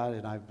they got,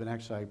 and I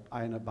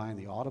ended up buying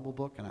the Audible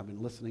book, and I've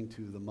been listening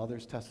to the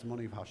mother's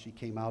testimony of how she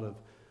came out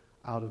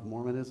of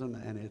Mormonism,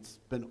 and it's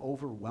been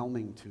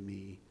overwhelming to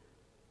me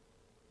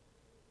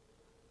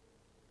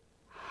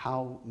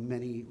how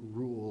many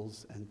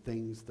rules and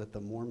things that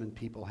the Mormon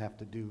people have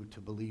to do to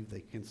believe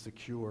they can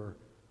secure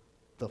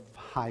the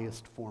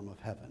highest form of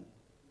heaven.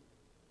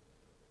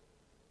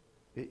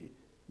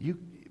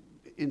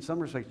 In some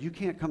respects, you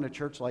can't come to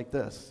church like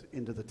this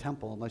into the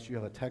temple unless you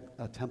have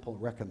a temple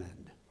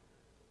recommend.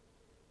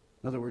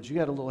 In other words, you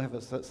got to have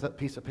a set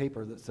piece of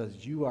paper that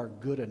says you are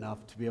good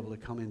enough to be able to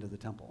come into the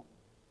temple.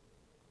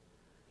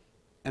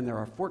 And there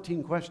are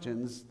 14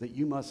 questions that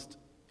you must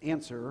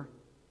answer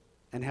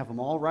and have them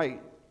all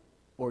right,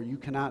 or you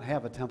cannot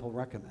have a temple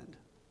recommend.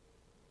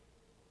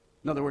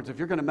 In other words, if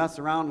you're going to mess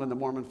around with the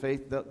Mormon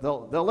faith,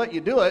 they'll let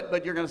you do it,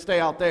 but you're going to stay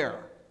out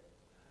there.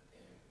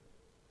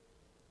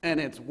 And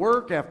it's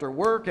work after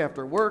work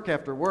after work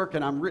after work,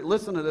 and I'm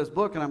listening to this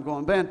book, and I'm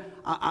going, Ben,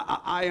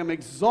 I am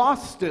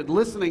exhausted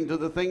listening to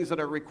the things that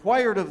are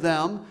required of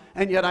them,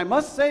 and yet I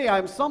must say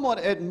I'm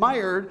somewhat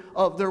admired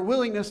of their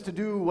willingness to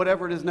do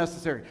whatever it is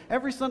necessary.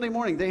 Every Sunday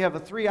morning, they have a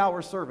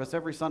 3-hour service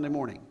every Sunday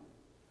morning.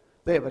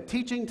 They have a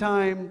teaching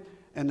time,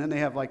 and then they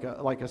have like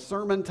a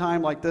sermon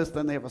time like this,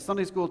 then they have a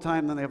Sunday school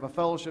time, then they have a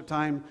fellowship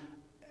time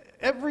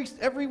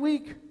every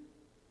week.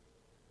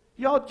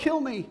 Y'all would kill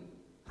me.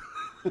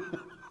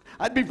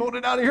 I'd be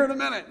voted out of here in a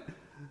minute.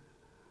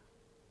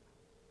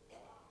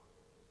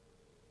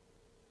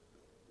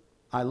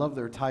 I love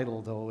their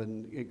title, though,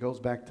 and it goes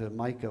back to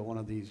Micah, one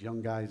of these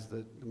young guys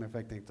that, as a matter of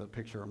fact, I think the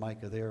picture of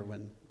Micah there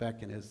when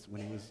he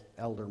was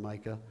elder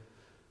Micah,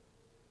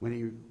 when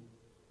he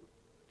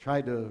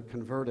tried to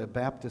convert a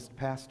Baptist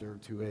pastor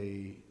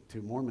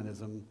to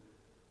Mormonism,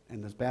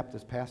 and this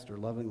Baptist pastor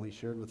lovingly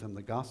shared with him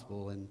the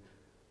gospel, and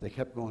they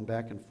kept going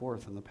back and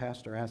forth, and the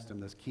pastor asked him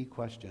this key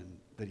question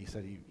that he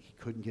said he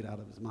couldn't get out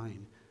of his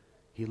mind.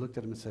 He looked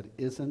at him and said,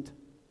 "Isn't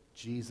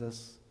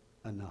Jesus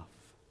enough?"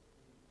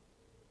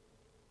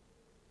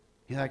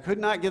 I could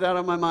not get out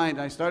of my mind.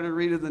 I started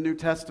reading the New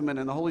Testament,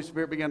 and the Holy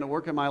Spirit began to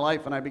work in my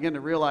life, and I began to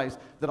realize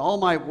that all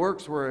my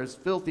works were as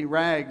filthy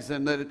rags,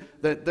 and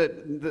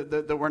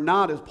that we're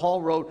not, as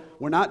Paul wrote,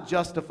 we're not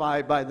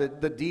justified by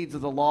the deeds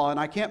of the law, and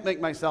I can't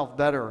make myself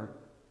better.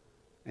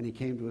 And he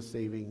came to a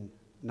saving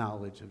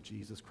knowledge of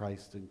Jesus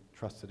Christ and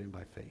trusted him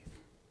by faith.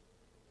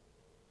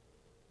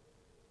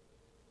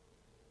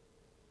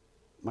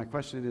 My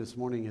question this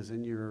morning is,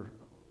 in your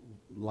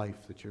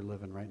life that you're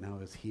living right now,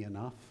 is he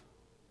enough?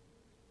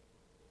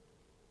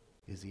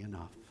 Is he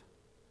enough?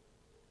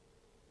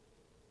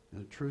 And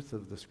the truth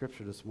of the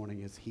scripture this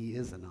morning is he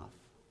is enough.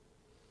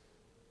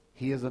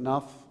 He is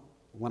enough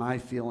when I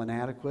feel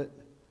inadequate.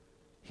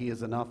 He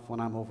is enough when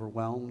I'm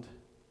overwhelmed.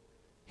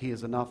 He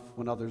is enough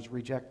when others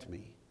reject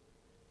me.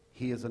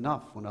 He is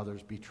enough when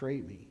others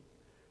betray me.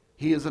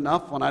 He is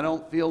enough when I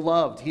don't feel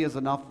loved. He is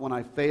enough when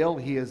I fail.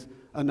 He is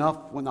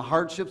enough when the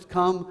hardships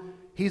come.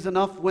 He's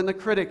enough when the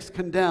critics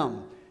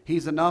condemn.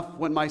 He's enough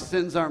when my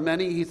sins are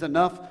many. He's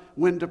enough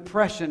when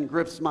depression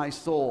grips my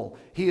soul.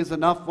 He is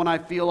enough when I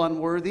feel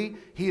unworthy.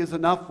 He is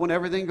enough when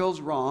everything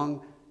goes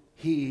wrong.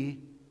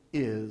 He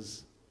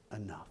is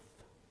enough.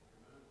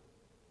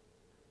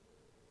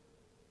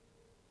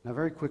 Now,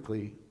 very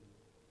quickly,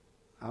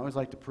 I always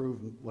like to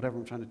prove whatever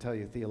I'm trying to tell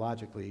you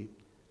theologically.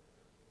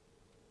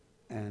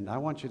 And I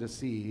want you to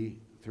see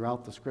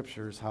throughout the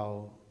scriptures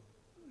how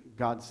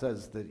God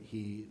says that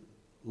he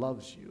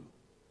loves you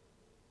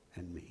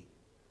and me.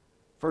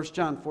 1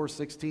 John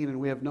 4:16, and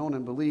we have known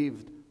and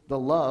believed the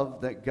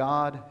love that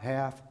God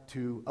hath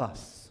to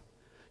us.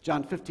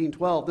 John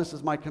 15:12, this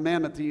is my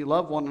commandment, that ye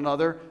love one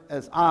another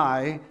as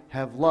I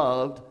have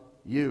loved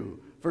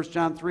you. 1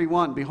 John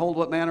 3:1, behold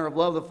what manner of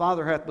love the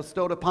Father hath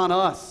bestowed upon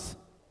us,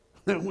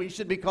 that we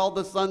should be called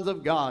the sons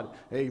of God.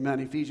 Amen.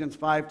 Ephesians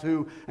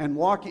 5:2, and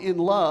walk in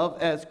love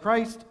as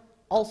Christ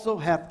also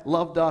hath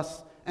loved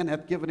us and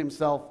hath given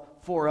himself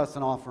for us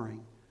an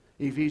offering.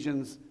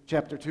 Ephesians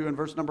chapter 2 and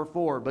verse number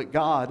 4, but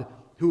God,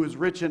 who is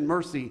rich in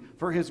mercy,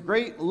 for his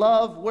great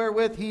love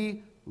wherewith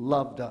he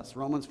loved us.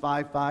 Romans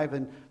 5:5,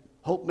 and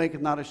hope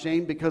maketh not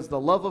ashamed, because the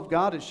love of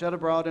God is shed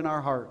abroad in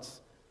our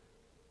hearts.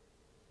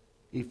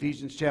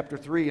 Ephesians chapter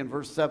 3 and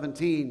verse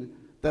 17,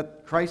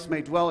 that Christ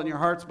may dwell in your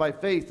hearts by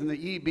faith, and that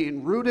ye,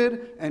 being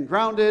rooted and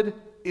grounded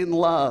in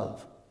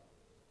love,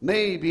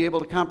 may be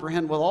able to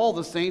comprehend with all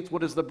the saints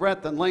what is the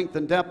breadth and length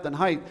and depth and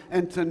height,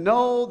 and to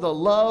know the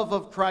love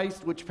of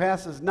Christ which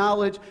passes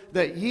knowledge,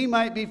 that ye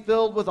might be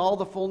filled with all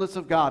the fullness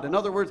of God. In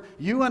other words,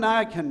 you and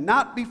I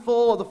cannot be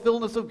full of the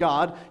fullness of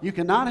God. You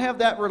cannot have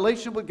that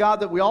relationship with God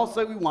that we all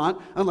say we want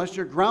unless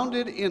you're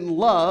grounded in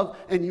love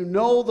and you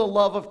know the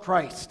love of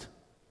Christ.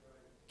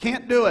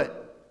 Can't do it.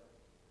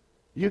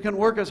 You can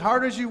work as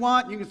hard as you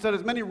want. You can set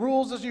as many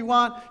rules as you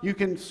want. You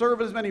can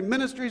serve as many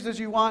ministries as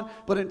you want.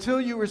 But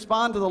until you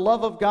respond to the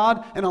love of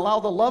God and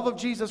allow the love of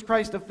Jesus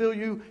Christ to fill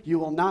you, you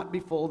will not be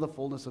full of the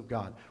fullness of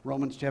God.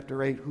 Romans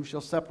chapter 8, who shall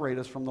separate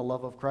us from the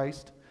love of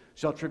Christ?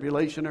 Shall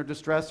tribulation or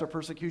distress or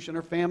persecution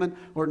or famine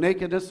or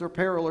nakedness or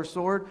peril or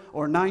sword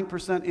or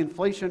 9%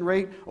 inflation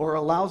rate or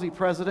a lousy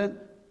president?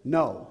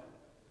 No.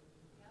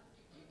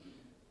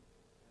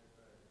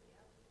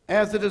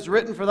 As it is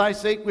written, for thy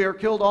sake we are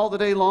killed all the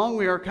day long.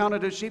 We are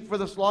counted as sheep for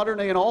the slaughter.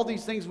 Nay, in all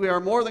these things we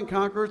are more than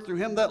conquerors through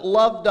him that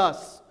loved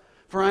us.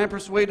 For I am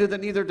persuaded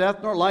that neither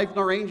death, nor life,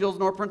 nor angels,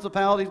 nor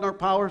principalities, nor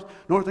powers,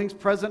 nor things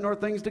present, nor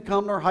things to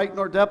come, nor height,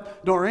 nor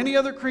depth, nor any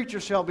other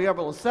creature shall be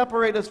able to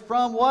separate us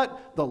from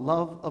what? The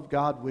love of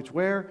God, which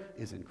where?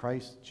 Is in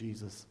Christ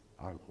Jesus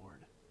our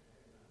Lord.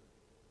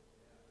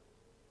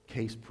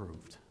 Case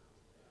proved.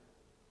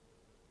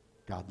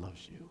 God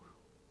loves you.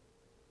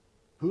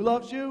 Who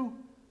loves you?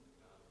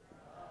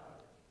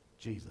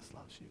 Jesus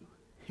loves you.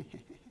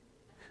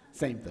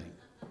 Same thing.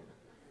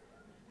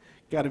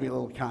 Got to be a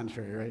little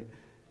contrary, right?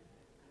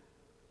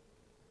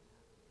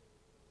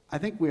 I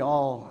think we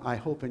all, I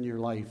hope in your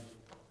life,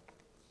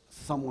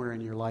 somewhere in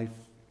your life,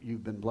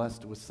 you've been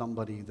blessed with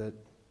somebody that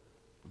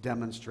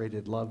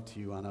demonstrated love to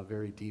you on a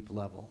very deep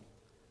level.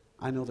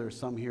 I know there's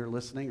some here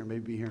listening, or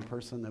maybe here in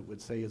person, that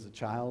would say as a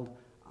child,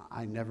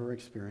 I never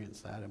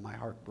experienced that, and my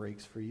heart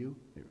breaks for you.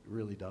 It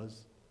really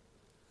does.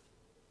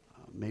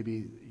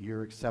 Maybe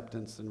your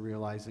acceptance and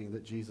realizing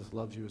that Jesus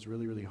loves you is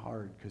really, really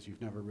hard because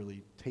you've never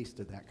really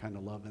tasted that kind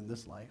of love in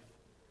this life.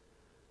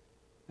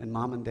 And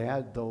mom and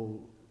dad,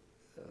 though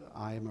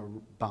I am a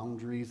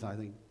boundaries, I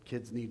think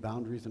kids need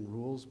boundaries and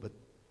rules, but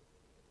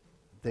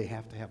they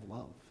have to have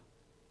love.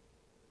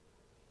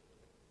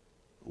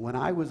 When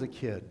I was a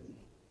kid,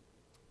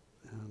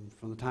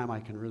 from the time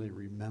I can really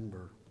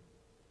remember,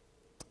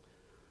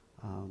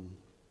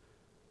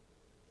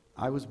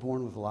 I was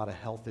born with a lot of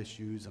health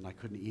issues, and I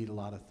couldn't eat a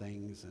lot of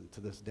things, and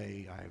to this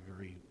day, I have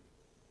very,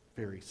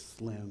 very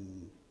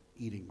slim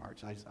eating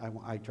margins.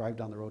 I drive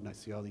down the road, and I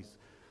see all these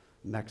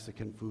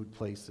Mexican food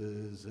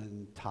places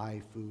and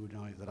Thai food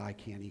that I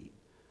can't eat.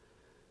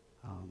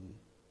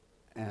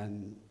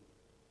 And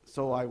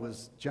so I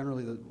was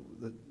generally,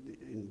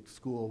 in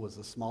school, was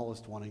the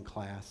smallest one in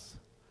class.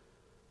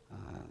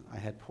 I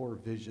had poor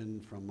vision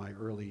from my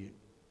early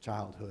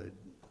childhood.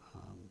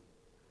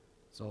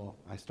 So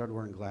I started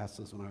wearing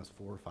glasses when I was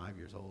 4 or 5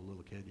 years old,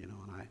 little kid, and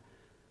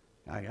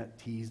I got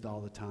teased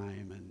all the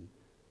time and,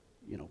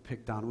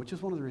 picked on, which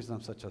is one of the reasons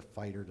I'm such a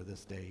fighter to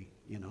this day,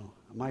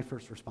 My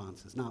first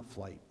response is not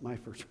flight. My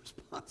first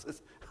response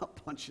is I'll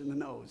punch you in the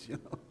nose,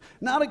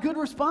 Not a good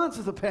response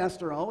as a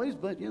pastor always,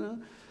 but,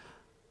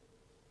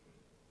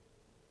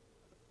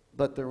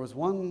 But there was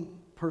one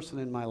person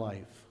in my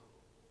life.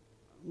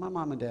 My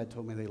mom and dad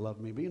told me they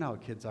loved me, but you know how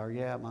kids are.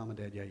 Yeah, mom and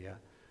dad, yeah.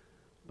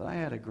 But I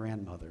had a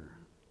grandmother.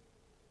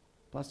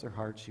 Bless her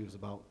heart, she was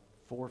about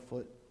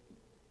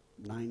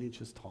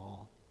 4'9"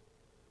 tall.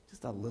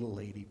 Just a little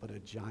lady, but a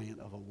giant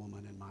of a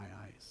woman in my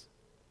eyes.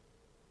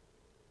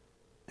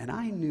 And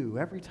I knew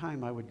every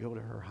time I would go to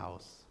her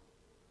house,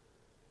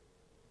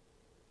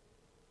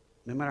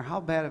 no matter how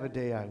bad of a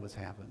day I was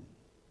having,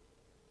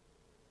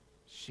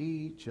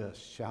 she just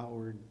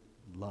showered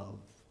love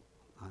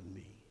on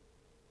me.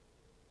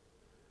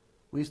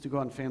 We used to go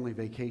on family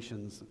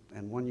vacations,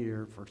 and one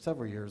year, for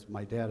several years,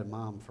 my dad and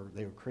mom,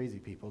 they were crazy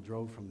people,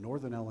 drove from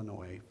northern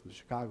Illinois, from the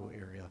Chicago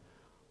area,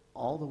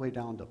 all the way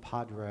down to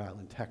Padre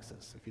Island,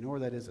 Texas. If you know where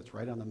that is, it's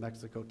right on the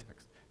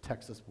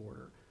Mexico-Texas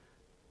border,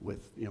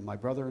 with my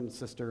brother and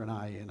sister and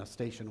I in a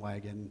station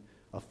wagon,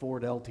 a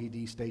Ford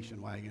LTD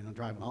station wagon, and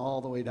driving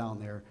all the way down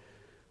there.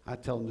 I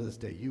tell them to this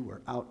day, you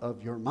were out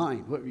of your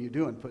mind. What were you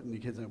doing putting the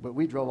kids in? But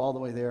we drove all the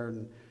way there,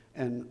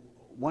 and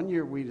one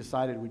year we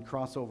decided we'd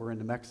cross over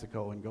into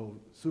Mexico and go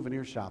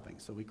souvenir shopping.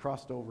 So we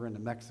crossed over into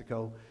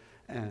Mexico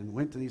and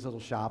went to these little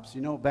shops.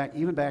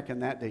 Even back in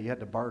that day, you had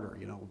to barter.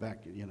 You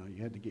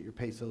had to get your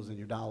pesos and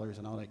your dollars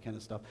and all that kind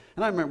of stuff.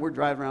 And I remember we're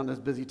driving around this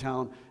busy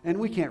town, and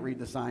we can't read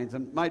the signs.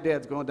 And my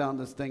dad's going down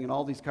this thing, and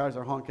all these cars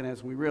are honking at us.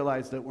 And we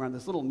realized that we're on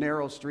this little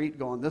narrow street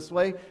going this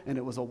way, and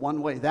it was a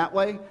one-way that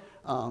way.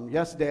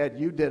 Yes, Dad,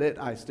 you did it.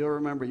 I still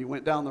remember you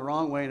went down the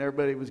wrong way, and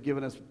everybody was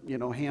giving us,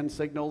 hand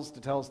signals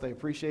to tell us they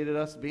appreciated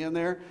us being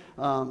there.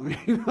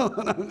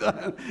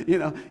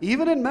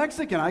 Even in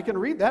Mexican, I can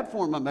read that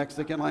form of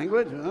Mexican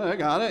language. I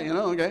got it,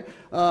 okay.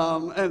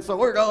 And so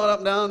we're going up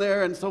and down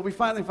there, and so we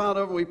finally found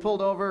over. We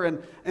pulled over,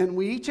 and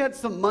we each had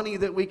some money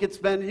that we could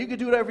spend. You could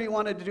do whatever you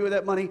wanted to do with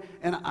that money.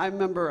 And I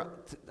remember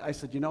I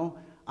said,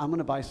 I'm going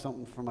to buy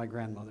something for my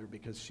grandmother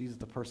because she's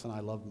the person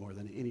I love more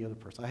than any other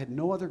person. I had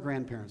no other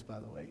grandparents, by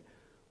the way.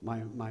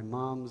 My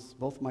mom's,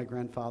 both my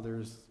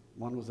grandfathers,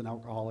 one was an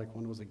alcoholic,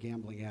 one was a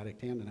gambling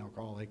addict and an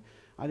alcoholic.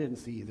 I didn't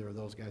see either of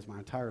those guys my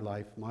entire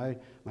life. My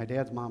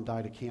dad's mom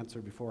died of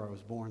cancer before I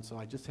was born, so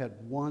I just had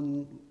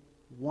one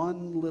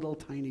little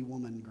tiny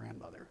woman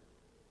grandmother.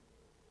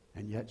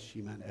 And yet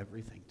she meant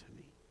everything to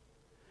me.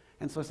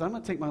 And so I said, I'm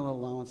going to take my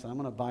little allowance and I'm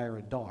going to buy her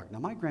a dog. Now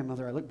my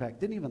grandmother, I look back,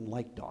 didn't even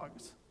like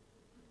dogs.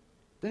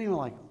 Didn't even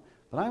like them.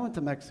 But I went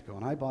to Mexico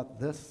and I bought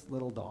this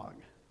little dog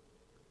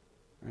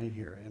right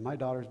here. And my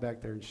daughter's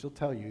back there, and she'll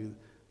tell you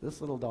this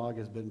little dog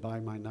has been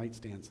by my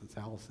nightstand since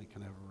Allison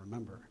can ever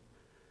remember.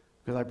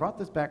 Because I brought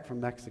this back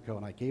from Mexico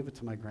and I gave it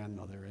to my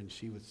grandmother, and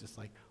she was just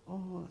like,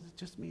 oh, it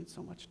just means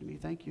so much to me,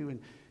 thank you. And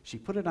she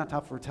put it on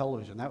top of her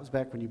television. That was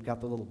back when you got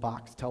the little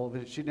box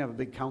television. She didn't have a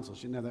big console.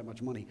 She didn't have that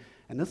much money.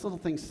 And this little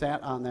thing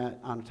sat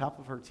on top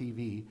of her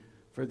TV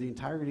for the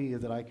entirety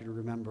that I could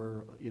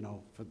remember,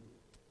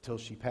 till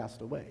she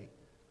passed away.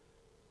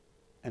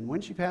 And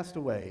when she passed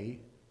away,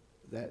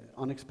 that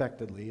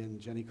unexpectedly, and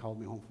Jenny called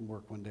me home from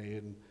work one day,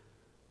 and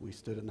we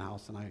stood in the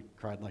house, and I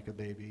cried like a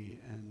baby.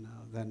 And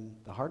then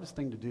the hardest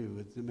thing to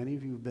do, many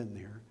of you have been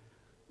there,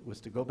 was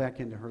to go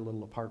back into her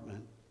little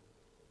apartment,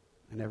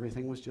 and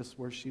everything was just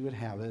where she would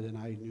have it, and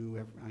I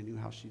knew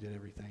how she did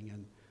everything.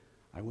 And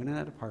I went in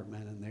that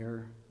apartment, and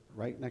there,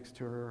 right next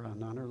to her,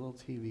 on her little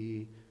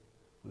TV,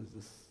 was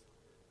this,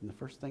 and the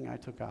first thing I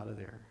took out of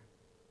there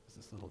was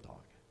this little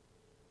dog.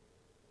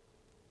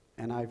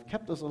 And I've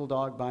kept this little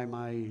dog by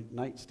my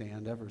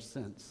nightstand ever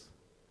since.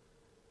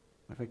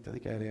 In fact, I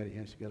think I had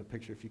actually got a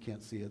picture. If you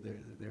can't see it,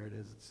 there it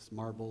is. It's just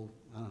marble.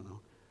 I don't know.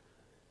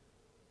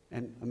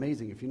 And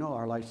amazing. If you know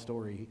our life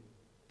story,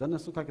 doesn't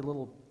this look like a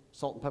little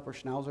salt and pepper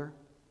schnauzer?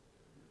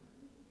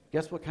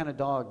 Guess what kind of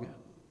dog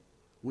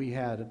we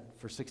had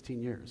for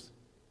 16 years?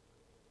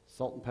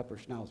 Salt and pepper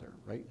schnauzer,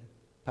 right?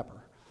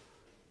 Pepper.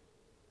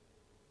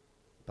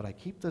 But I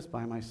keep this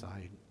by my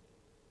side.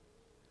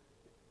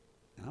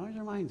 And it always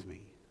reminds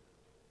me,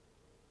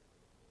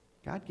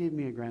 God gave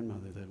me a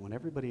grandmother that when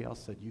everybody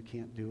else said, you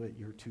can't do it,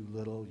 you're too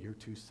little, you're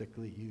too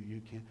sickly, you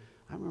can't.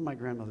 I remember my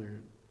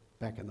grandmother,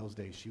 back in those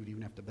days, she would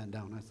even have to bend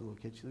down. I was a little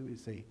kid. She would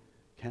say,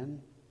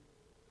 Ken,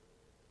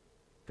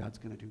 God's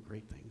going to do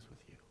great things with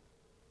you.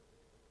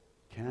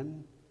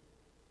 Ken,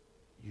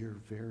 you're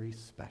very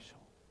special.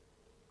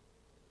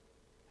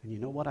 And you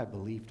know what? I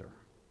believed her.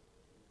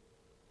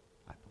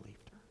 I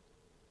believed her.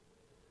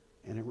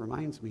 And it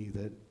reminds me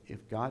that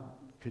if God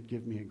could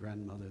give me a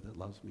grandmother that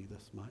loves me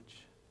this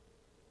much,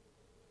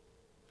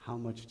 how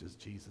much does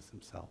Jesus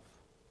himself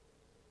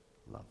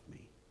love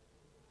me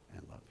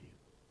and love you?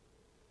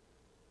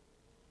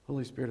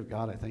 Holy Spirit of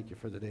God, I thank you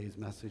for today's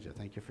message. I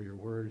thank you for your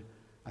word.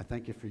 I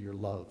thank you for your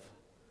love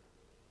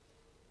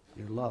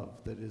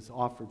that is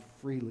offered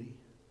freely.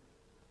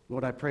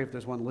 Lord, I pray if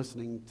there's one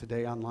listening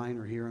today online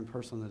or here in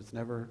person that's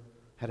never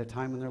had a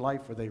time in their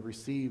life where they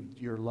received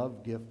your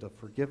love gift of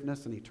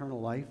forgiveness and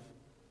eternal life,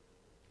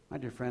 my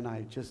dear friend,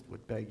 I just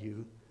would beg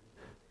you,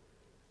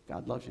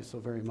 God loves you so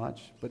very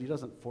much, but he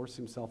doesn't force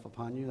himself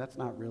upon you. That's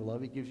not real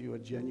love. He gives you a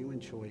genuine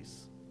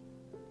choice.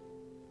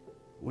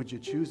 Would you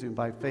choose him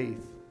by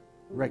faith,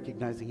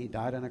 recognizing he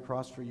died on a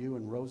cross for you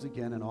and rose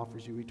again and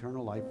offers you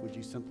eternal life? Would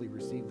you simply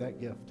receive that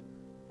gift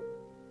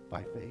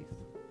by faith?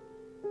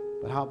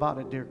 But how about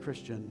it, dear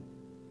Christian?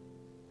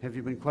 Have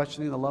you been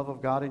questioning the love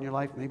of God in your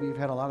life? Maybe you've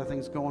had a lot of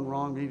things going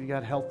wrong. Maybe you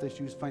got health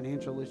issues,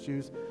 financial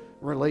issues,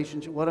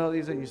 relationship, what are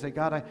these? And you say,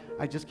 God,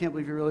 I just can't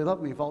believe you really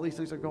love me if all these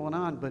things are going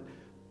on. But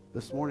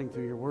this morning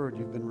through your word,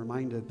 you've been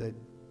reminded that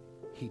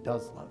he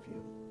does love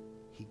you.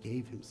 He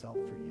gave himself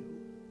for you.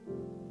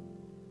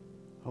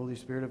 Holy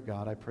Spirit of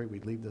God, I pray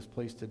we'd leave this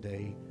place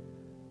today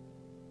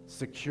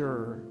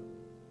secure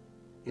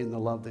in the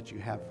love that you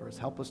have for us.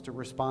 Help us to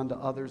respond to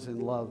others in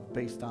love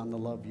based on the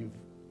love you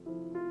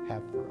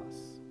have for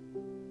us.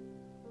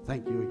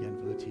 Thank you again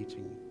for the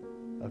teaching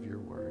of your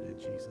word. In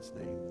Jesus'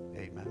 name,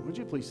 amen. Would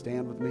you please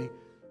stand with me?